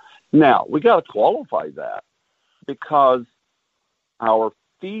feelings. Now, we got to qualify that, because our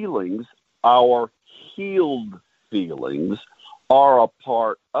feelings, our healed feelings, are a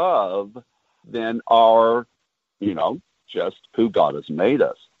part of then our, just who God has made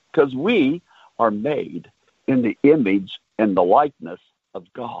us. Because we are made in the image and the likeness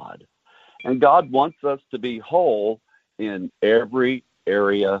of God. And God wants us to be whole in every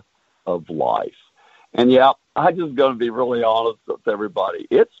area of life. And yeah, I'm just going to be really honest with everybody.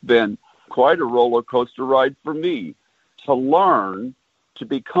 It's been quite a roller coaster ride for me to learn to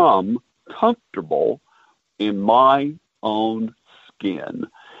become comfortable in my own skin,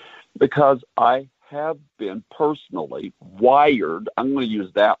 because I have been personally wired. I'm going to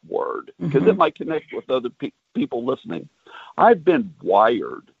use that word because it might connect with other people listening. I've been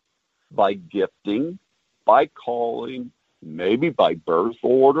wired by gifting, by calling, maybe by birth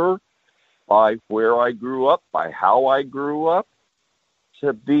order, by where I grew up, by how I grew up,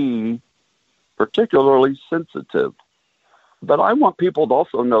 to be particularly sensitive. But I want people to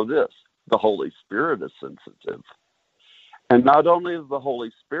also know this: the Holy Spirit is sensitive. And not only is the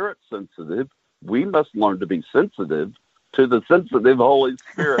Holy Spirit sensitive, we must learn to be sensitive to the sensitive Holy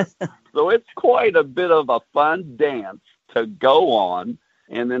Spirit. So it's quite a bit of a fun dance to go on,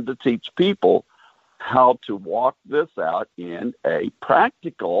 and then to teach people how to walk this out in a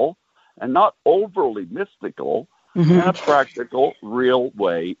practical and not overly mystical, and a practical, real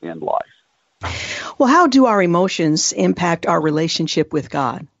way in life. Well, how do our emotions impact our relationship with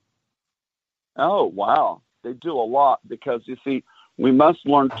God? Oh, wow. They do a lot, because, you see, we must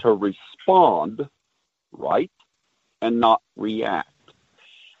learn to respond, right, and not react.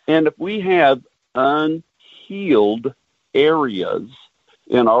 And if we have unhealed areas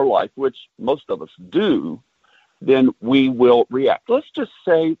in our life, which most of us do, then we will react. Let's just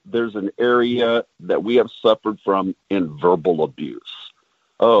say there's an area that we have suffered from in verbal abuse.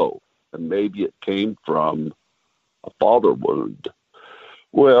 Oh, and maybe it came from a father wound.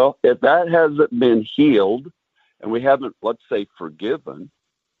 Well, if that hasn't been healed, and we haven't, let's say, forgiven,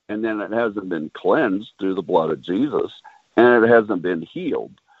 and then it hasn't been cleansed through the blood of Jesus, and it hasn't been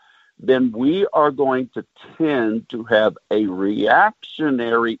healed, then we are going to tend to have a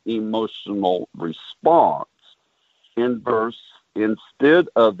reactionary emotional response instead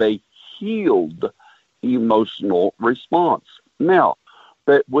of a healed emotional response. Now,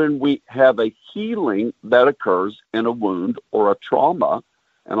 that when we have a healing that occurs in a wound or a trauma,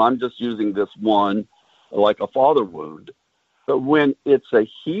 and I'm just using this one like a father wound, but when it's a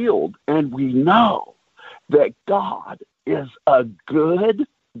healed, and we know that God is a good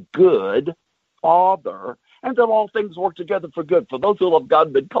Father, and that all things work together for good for those who love God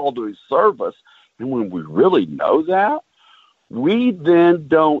and been called to His service. And when we really know that, we then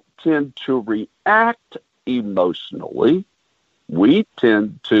don't tend to react emotionally. We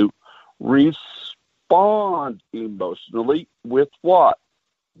tend to respond emotionally with what?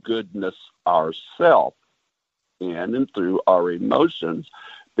 Goodness ourselves, in and through our emotions,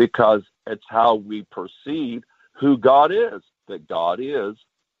 because it's how we perceive who God is, that God is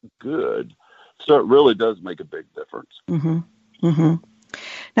good. So it really does make a big difference.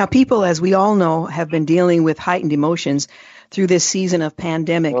 Now, people, as we all know, have been dealing with heightened emotions through this season of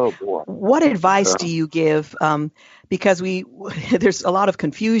pandemic. Oh, boy. What advice do you give? Because there's a lot of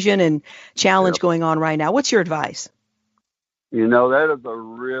confusion and challenge going on right now. What's your advice? That is a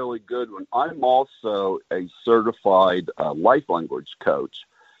really good one. I'm also a certified life language coach,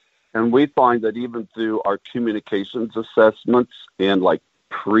 and we find that even through our communications assessments in like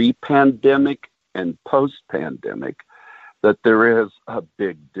pre-pandemic and post-pandemic, that there is a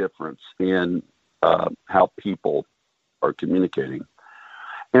big difference in how people are communicating.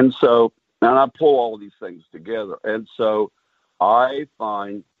 And I pull all of these things together. And so I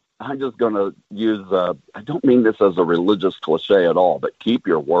find, I'm just going to use, I don't mean this as a religious cliche at all, but keep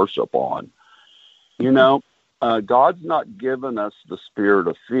your worship on. God's not given us the spirit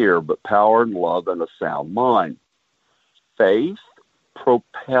of fear, but power and love and a sound mind. Faith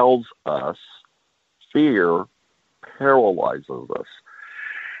propels us. Fear paralyzes us.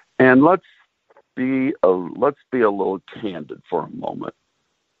 And let's be a little candid for a moment.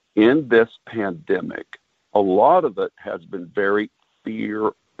 In this pandemic, a lot of it has been very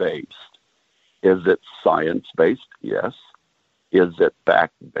fear-based. Is it science-based? Yes. Is it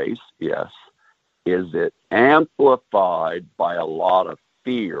fact-based? Yes. Is it amplified by a lot of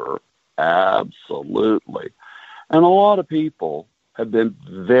fear? Absolutely. And a lot of people have been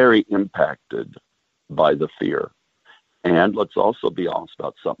very impacted by the fear. And let's also be honest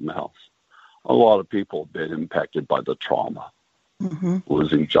about something else. A lot of people have been impacted by the trauma,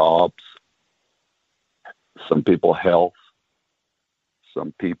 losing jobs, some people health,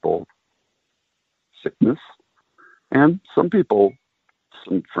 some people sickness, and some people,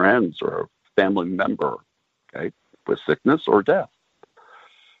 some friends or a family member, okay, with sickness or death.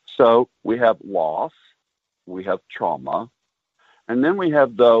 So we have loss, we have trauma, and then we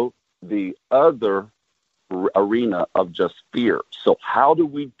have, though, the other arena of just fear. So how do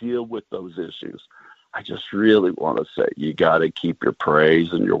we deal with those issues? I just really want to say you got to keep your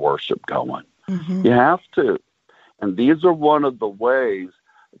praise and your worship going. You have to. And these are one of the ways,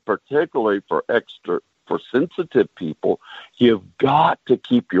 particularly for sensitive people, you've got to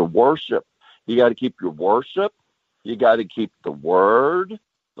keep your worship. You got to keep your worship. You got to keep the Word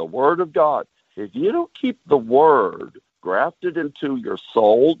of God. If you don't keep the Word grafted into your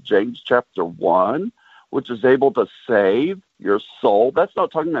soul, James chapter 1, which is able to save your soul, that's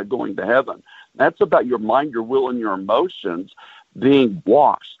not talking about going to heaven. That's about your mind, your will, and your emotions being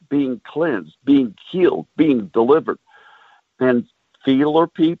washed, being cleansed, being healed, being delivered. And feeler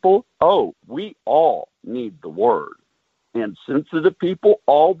people, we all need the Word. And sensitive people,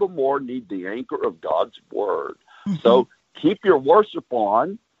 all the more need the anchor of God's Word. So keep your worship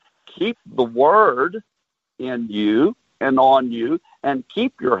on, keep the Word in you and on you, and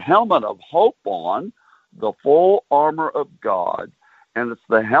keep your helmet of hope on, the full armor of God. And it's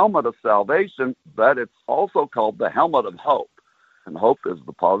the helmet of salvation, but it's also called the helmet of hope. And hope is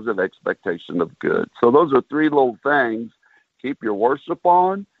the positive expectation of good. So those are three little things. Keep your worship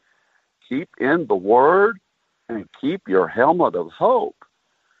on, keep in the Word, and keep your helmet of hope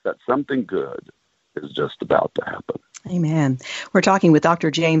that something good is just about to happen. Amen. We're talking with Dr.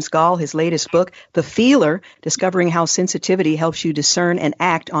 James Goll, his latest book, The Feeler, Discovering How Sensitivity Helps You Discern and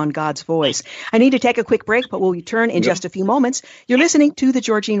Act on God's Voice. I need to take a quick break, but we'll return in just a few moments. You're listening to The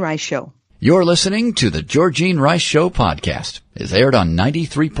Georgene Rice Show. You're listening to The Georgene Rice Show podcast. It's aired on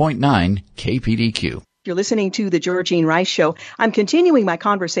 93.9 KPDQ. You're listening to The Georgene Rice Show. I'm continuing my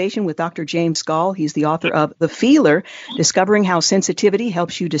conversation with Dr. James Goll. He's the author of The Feeler, Discovering How Sensitivity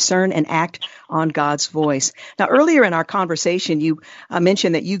Helps You Discern and Act on God's Voice. Now, earlier in our conversation, you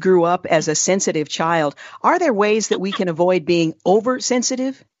mentioned that you grew up as a sensitive child. Are there ways that we can avoid being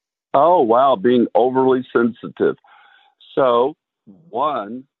oversensitive? Oh, wow, being overly sensitive. So,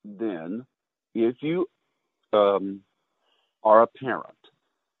 one, then, if you are a parent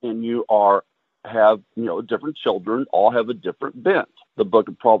and you have different children, all have a different bent. The book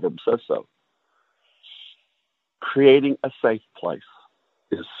of Proverbs says so. Creating a safe place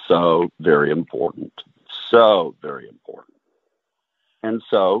is so very important. So very important. And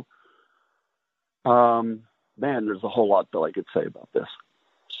so, there's a whole lot that I could say about this.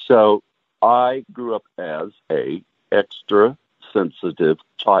 So I grew up as a extra sensitive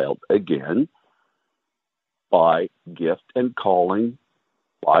child, again, by gift and calling,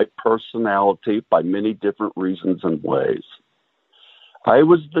 by personality, by many different reasons and ways. I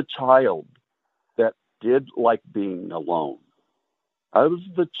was the child that did like being alone. I was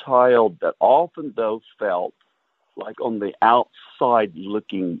the child that often, though, felt like on the outside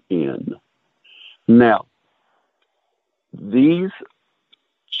looking in. Now, these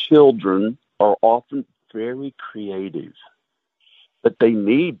children are often very creative, but they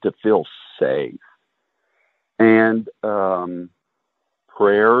need to feel safe. And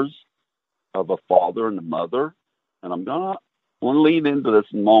prayers of a father and a mother, and I'm going to lean into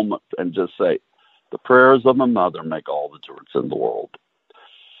this moment and just say, the prayers of a mother make all the difference in the world.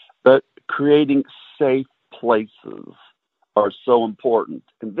 But creating safe places are so important.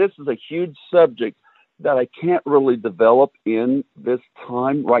 And this is a huge subject that I can't really develop in this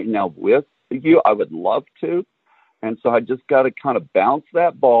time right now with you. I would love to. And so I just got to kind of bounce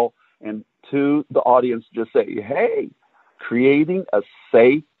that ball and to the audience just say, hey, creating a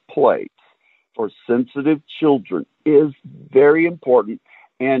safe place for sensitive children is very important,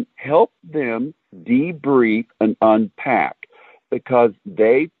 and help them debrief and unpack, because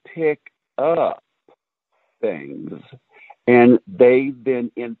they pick up things and they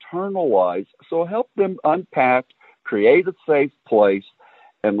then internalize. So help them unpack, create a safe place,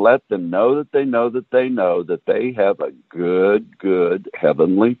 and let them know that they know that they know that they have a good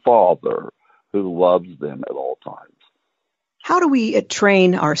Heavenly Father who loves them at all times. How do we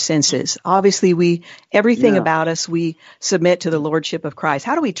train our senses? Obviously, everything about us, we submit to the Lordship of Christ.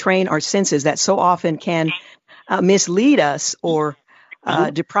 How do we train our senses that so often can mislead us or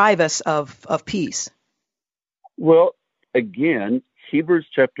deprive us of peace? Well, again, Hebrews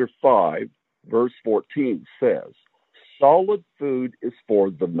chapter 5, verse 14 says, solid food is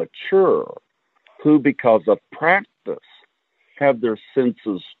for the mature, who because of practice have their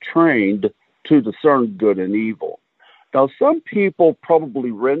senses trained to discern good and evil. Now, some people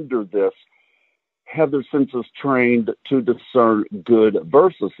probably render this, have their senses trained to discern good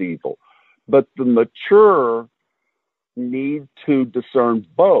versus evil. But the mature need to discern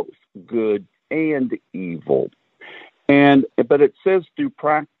both good and evil. But it says through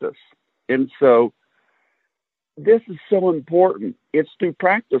practice. And so this is so important. It's through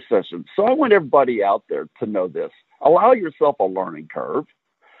practice sessions. So I want everybody out there to know this. Allow yourself a learning curve.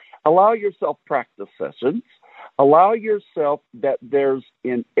 Allow yourself practice sessions. Allow yourself that there's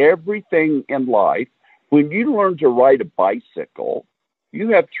in everything in life. When you learn to ride a bicycle, you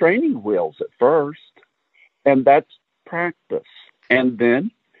have training wheels at first, and that's practice. And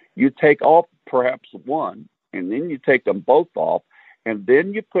then you take off perhaps one, and then you take them both off, and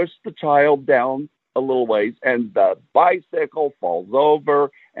then you push the child down a little ways, and the bicycle falls over,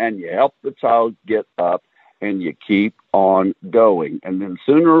 and you help the child get up, and you keep on going. And then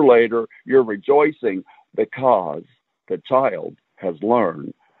sooner or later, you're rejoicing because the child has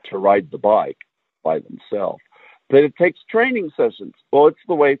learned to ride the bike by themselves. But it takes training sessions. Well, it's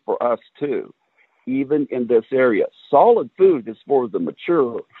the way for us too, even in this area. Solid food is for the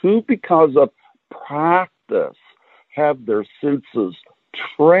mature who, because of practice, have their senses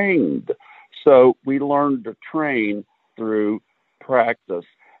trained. So we learn to train through practice,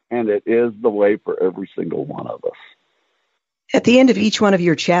 and it is the way for every single one of us. At the end of each one of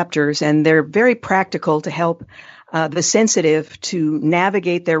your chapters, and they're very practical to help the sensitive to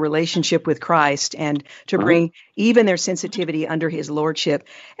navigate their relationship with Christ and to bring even their sensitivity under his lordship.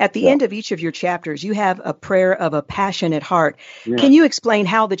 At the end of each of your chapters, you have a prayer of a passionate heart. Yeah. Can you explain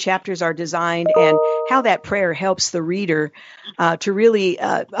how the chapters are designed and how that prayer helps the reader to really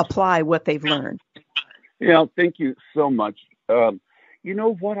apply what they've learned? Yeah, thank you so much. You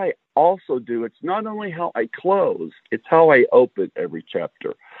know what I also do? It's not only how I close, it's how I open every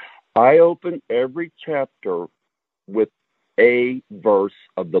chapter. I open every chapter with a verse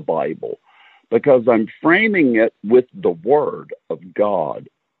of the Bible because I'm framing it with the Word of God.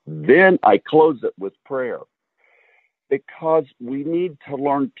 Then I close it with prayer because we need to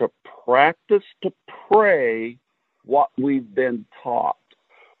learn to practice to pray what we've been taught.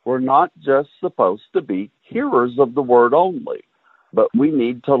 We're not just supposed to be hearers of the Word only, but we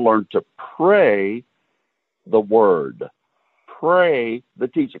need to learn to pray the Word, pray the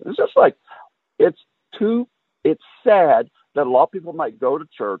teaching. It's just like it's sad that a lot of people might go to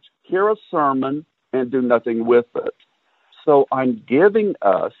church, hear a sermon, and do nothing with it. So I'm giving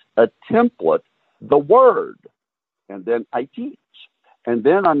us a template, the Word, and then I teach. And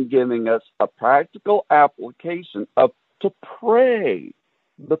then I'm giving us a practical application to pray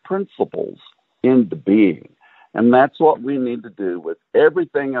the principles into being. And that's what we need to do with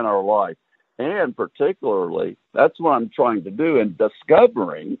everything in our life. And particularly, that's what I'm trying to do in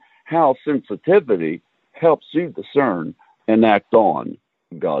discovering how sensitivity helps you discern and act on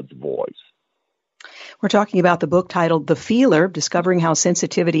God's voice. We're talking about the book titled The Feeler, Discovering How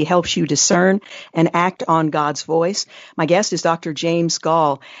Sensitivity Helps You Discern and Act on God's Voice. My guest is Dr. James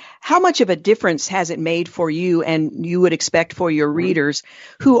Goll. How much of a difference has it made for you and you would expect for your readers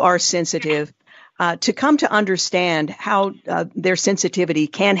who are sensitive to come to understand how their sensitivity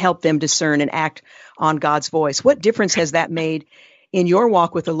can help them discern and act on God's voice? What difference has that made in your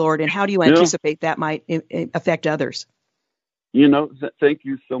walk with the Lord, and how do you anticipate that might affect others? Thank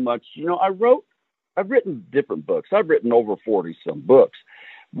you so much. I've written different books. I've written over 40-some books.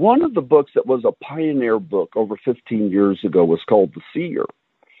 One of the books that was a pioneer book over 15 years ago was called The Seer.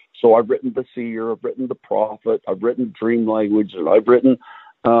 So I've written The Seer, I've written The Prophet, I've written Dream Language, and I've written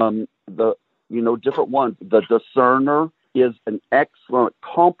different ones. The Discerner is an excellent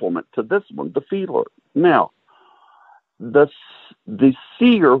complement to this one, The Feeler. Now, the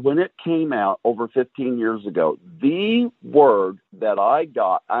Seer, when it came out over 15 years ago, the word that I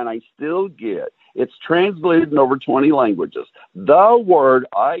got, and I still get, it's translated in over 20 languages. The word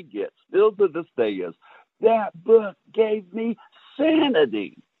I get still to this day is, that book gave me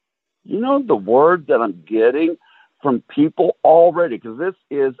sanity. The word that I'm getting from people already, because this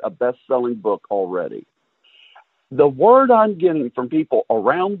is a best-selling book already. The word I'm getting from people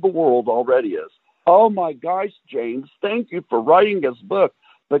around the world already is, oh my gosh, James, thank you for writing this book,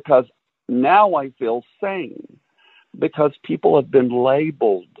 because now I feel sane. Because people have been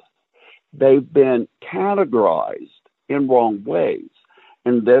labeled. They've been categorized in wrong ways.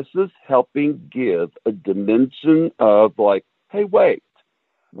 And this is helping give a dimension of like, hey, wait,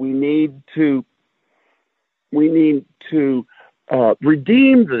 we need to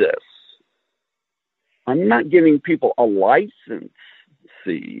redeem this. I'm not giving people a license,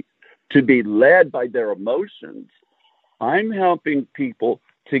 to be led by their emotions. I'm helping people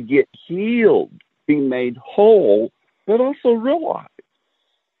to get healed, be made whole, but also realize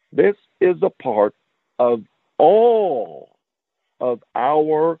this is a part of all of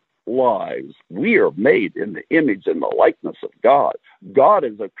our lives. We are made in the image and the likeness of God. God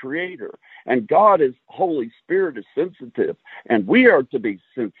is a creator, and God is Holy Spirit is sensitive, and we are to be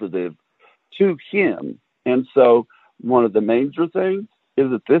sensitive to Him. And so one of the major things is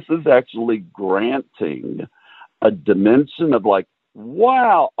that this is actually granting a dimension of like,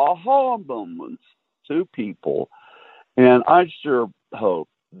 wow, aha moments to people. And I sure hope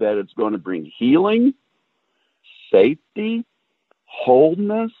that it's going to bring healing, safety,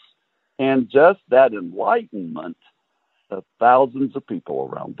 wholeness, and just that enlightenment of thousands of people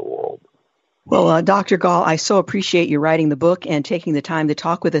around the world. Well, Dr. Gall, I so appreciate you writing the book and taking the time to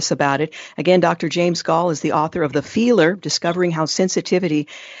talk with us about it. Again, Dr. James Gall is the author of The Feeler, Discovering How Sensitivity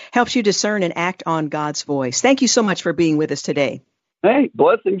Helps You Discern and Act on God's Voice. Thank you so much for being with us today. Hey,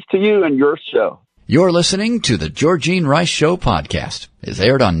 blessings to you and your show. You're listening to the Georgene Rice Show podcast. It's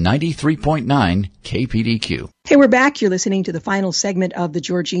aired on 93.9 KPDQ. Hey, we're back. You're listening to the final segment of the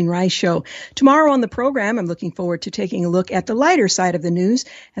Georgene Rice Show. Tomorrow on the program, I'm looking forward to taking a look at the lighter side of the news,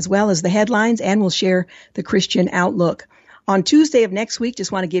 as well as the headlines, and we'll share the Christian outlook. On Tuesday of next week,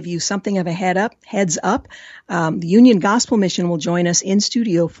 just want to give you something of a heads up. The Union Gospel Mission will join us in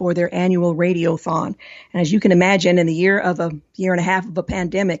studio for their annual radiothon. And as you can imagine, in the year and a half of a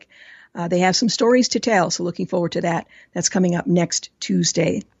pandemic, they have some stories to tell, so looking forward to that. That's coming up next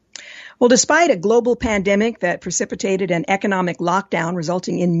Tuesday. Well, despite a global pandemic that precipitated an economic lockdown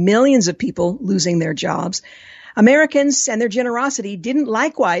resulting in millions of people losing their jobs, Americans and their generosity didn't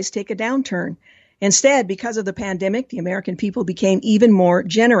likewise take a downturn. Instead, because of the pandemic, the American people became even more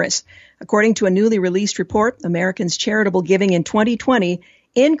generous. According to a newly released report, Americans' charitable giving in 2020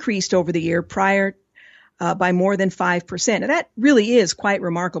 increased over the year prior by more than 5%. And that really is quite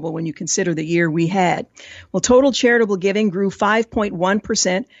remarkable when you consider the year we had. Well, total charitable giving grew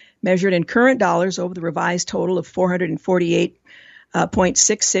 5.1%, measured in current dollars over the revised total of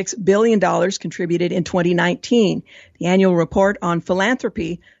 $448.66 billion contributed in 2019. The annual report on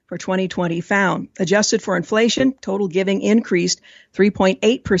philanthropy for 2020 found, adjusted for inflation, total giving increased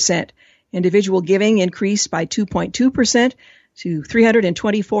 3.8%. Individual giving increased by 2.2%. to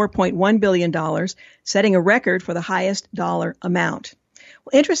 $324.1 billion, setting a record for the highest dollar amount.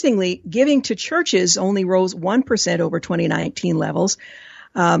 Well, interestingly, giving to churches only rose 1% over 2019 levels.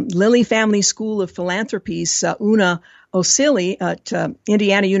 Lilly Family School of Philanthropy's Una Osili at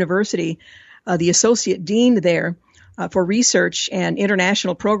Indiana University, the associate dean there for research and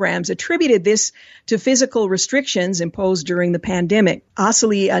international programs, attributed this to physical restrictions imposed during the pandemic.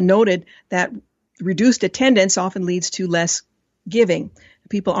 Osili noted that reduced attendance often leads to less giving.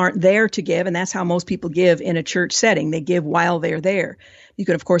 People aren't there to give, and that's how most people give in a church setting. They give while they're there. You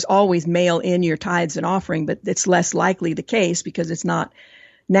could, of course, always mail in your tithes and offering, but it's less likely the case because it's not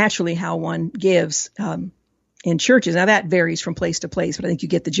naturally how one gives in churches. Now, that varies from place to place, but I think you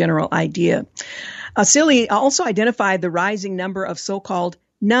get the general idea. Silly also identified the rising number of so-called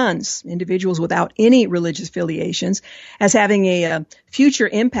nuns, individuals without any religious affiliations, as having a future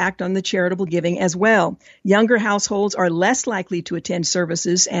impact on the charitable giving as well. Younger households are less likely to attend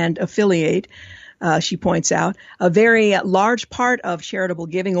services and affiliate, she points out. A very large part of charitable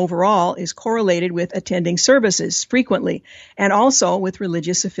giving overall is correlated with attending services frequently and also with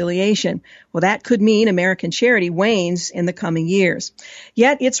religious affiliation. Well, that could mean American charity wanes in the coming years.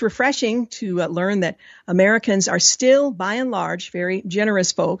 Yet it's refreshing to learn that Americans are still, by and large, very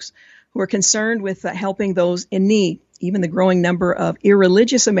generous folks who are concerned with helping those in need. Even the growing number of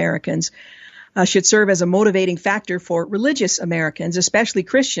irreligious Americans should serve as a motivating factor for religious Americans, especially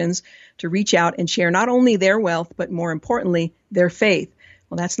Christians, to reach out and share not only their wealth, but more importantly, their faith.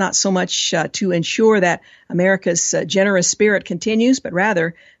 Well, that's not so much to ensure that America's generous spirit continues, but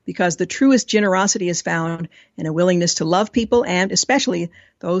rather because the truest generosity is found in a willingness to love people and especially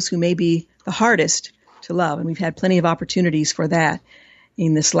those who may be the hardest to love. And we've had plenty of opportunities for that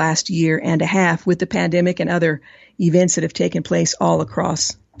in this last year and a half with the pandemic and other events that have taken place all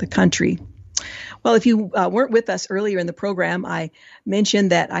across the country. Well, if you weren't with us earlier in the program, I mentioned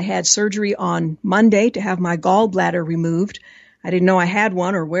that I had surgery on Monday to have my gallbladder removed. I didn't know I had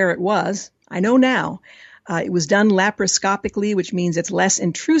one or where it was. I know now. It was done laparoscopically, which means it's less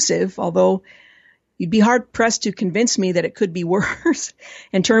intrusive, although you'd be hard-pressed to convince me that it could be worse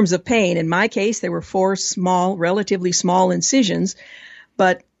in terms of pain. In my case, there were 4 small, relatively small incisions,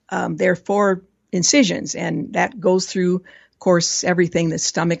 but there are 4 incisions, and that goes through course, everything, the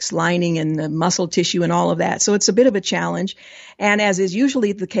stomach's lining and the muscle tissue and all of that. So it's a bit of a challenge. And as is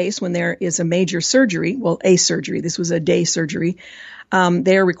usually the case when there is a major surgery, a surgery, this was a day surgery,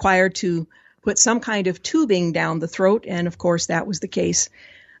 they're required to put some kind of tubing down the throat. And of course, that was the case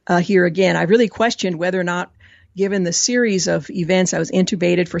here again. I really questioned whether or not, given the series of events, I was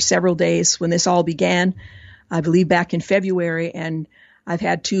intubated for several days when this all began, I believe back in February, and I've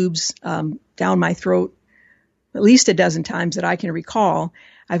had tubes down my throat at least a dozen times that I can recall.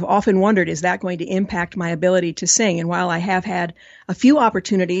 I've often wondered, is that going to impact my ability to sing? And while I have had a few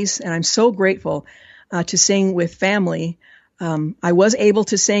opportunities, and I'm so grateful to sing with family, I was able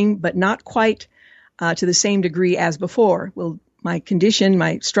to sing, but not quite to the same degree as before. Well, my condition,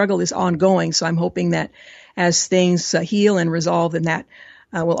 my struggle is ongoing, so I'm hoping that as things heal and resolve, then that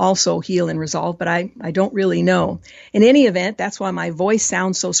will also heal and resolve, but I don't really know. In any event, that's why my voice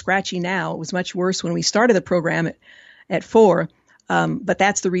sounds so scratchy now. It was much worse when we started the program at 4, but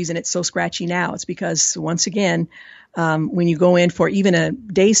that's the reason it's so scratchy now. It's because, once again, when you go in for even a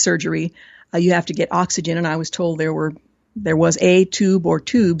day surgery, you have to get oxygen, and I was told there was a tube or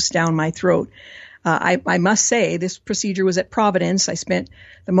tubes down my throat. I must say, this procedure was at Providence. I spent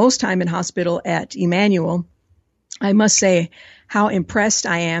the most time in hospital at Emmanuel. I must say how impressed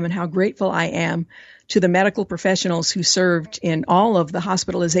I am and how grateful I am to the medical professionals who served in all of the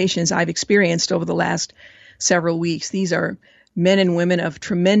hospitalizations I've experienced over the last several weeks. These are men and women of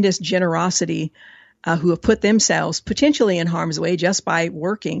tremendous generosity who have put themselves potentially in harm's way just by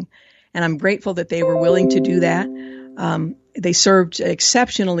working. And I'm grateful that they were willing to do that. They served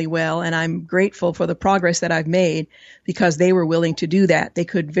exceptionally well, and I'm grateful for the progress that I've made because they were willing to do that. They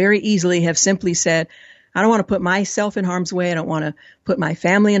could very easily have simply said, I don't want to put myself in harm's way. I don't want to put my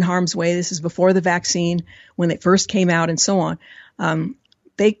family in harm's way. This is before the vaccine, when it first came out, and so on.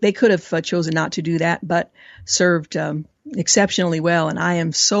 They could have chosen not to do that, but served exceptionally well. And I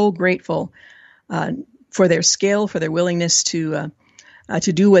am so grateful for their skill, for their willingness to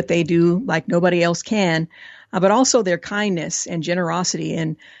do what they do like nobody else can, but also their kindness and generosity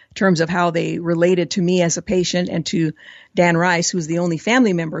in terms of how they related to me as a patient and to Dan Rice, who's the only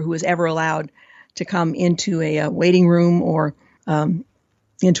family member who was ever allowed to come into a waiting room or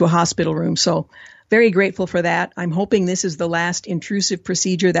into a hospital room. So very grateful for that. I'm hoping this is the last intrusive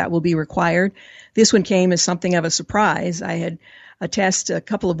procedure that will be required. This one came as something of a surprise. I had a test a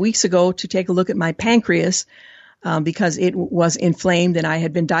couple of weeks ago to take a look at my pancreas because it was inflamed and I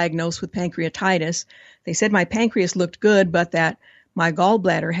had been diagnosed with pancreatitis. They said my pancreas looked good, but that my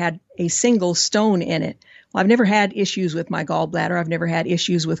gallbladder had a single stone in it. Well, I've never had issues with my gallbladder. I've never had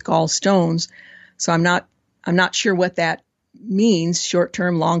issues with gallstones. So I'm not sure what that means, short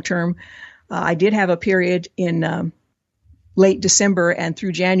term, long term. I did have a period in late December and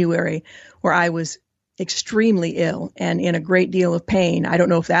through January where I was extremely ill and in a great deal of pain. I don't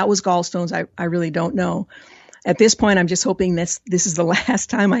know if that was gallstones. I really don't know. At this point, I'm just hoping this is the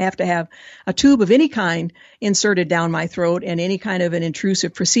last time I have to have a tube of any kind inserted down my throat and any kind of an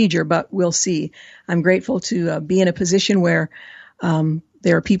intrusive procedure, but we'll see. I'm grateful to be in a position where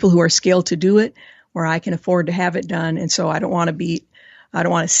there are people who are skilled to do it, where I can afford to have it done. And so I don't want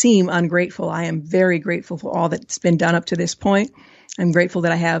to seem ungrateful. I am very grateful for all that's been done up to this point. I'm grateful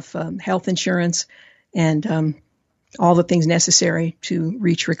that I have health insurance and all the things necessary to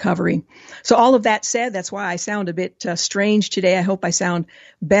reach recovery. So all of that said, that's why I sound a bit strange today. I hope I sound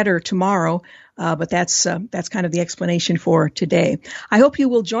better tomorrow. But that's kind of the explanation for today. I hope you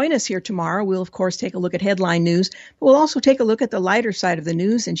will join us here tomorrow. We'll, of course, take a look at headline news, but we'll also take a look at the lighter side of the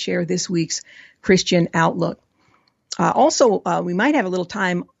news and share this week's Christian Outlook. Also, we might have a little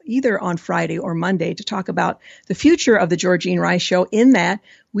time either on Friday or Monday to talk about the future of the Georgene Rice Show, in that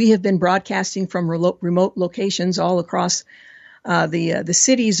we have been broadcasting from remote locations all across the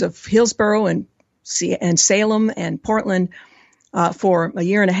cities of Hillsborough and Salem and Portland for a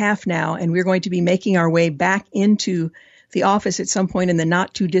year and a half now, and we're going to be making our way back into the office at some point in the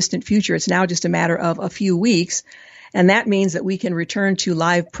not-too-distant future. It's now just a matter of a few weeks, and that means that we can return to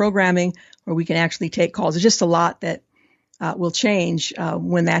live programming where we can actually take calls. There's just a lot that will change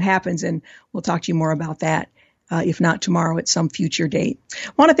when that happens, and we'll talk to you more about that, if not tomorrow, at some future date.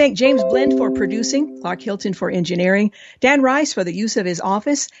 I want to thank James Blend for producing, Clark Hilton for engineering, Dan Rice for the use of his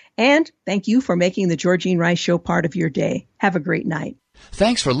office, and thank you for making the Georgene Rice Show part of your day. Have a great night.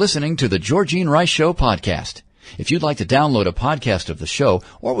 Thanks for listening to the Georgene Rice Show podcast. If you'd like to download a podcast of the show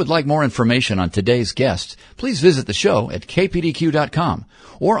or would like more information on today's guests, please visit the show at kpdq.com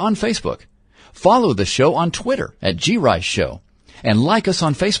or on Facebook. Follow the show on Twitter at GRice Show and like us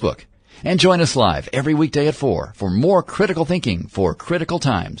on Facebook. And join us live every weekday at 4 for more critical thinking for critical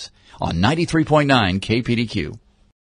times on 93.9 KPDQ.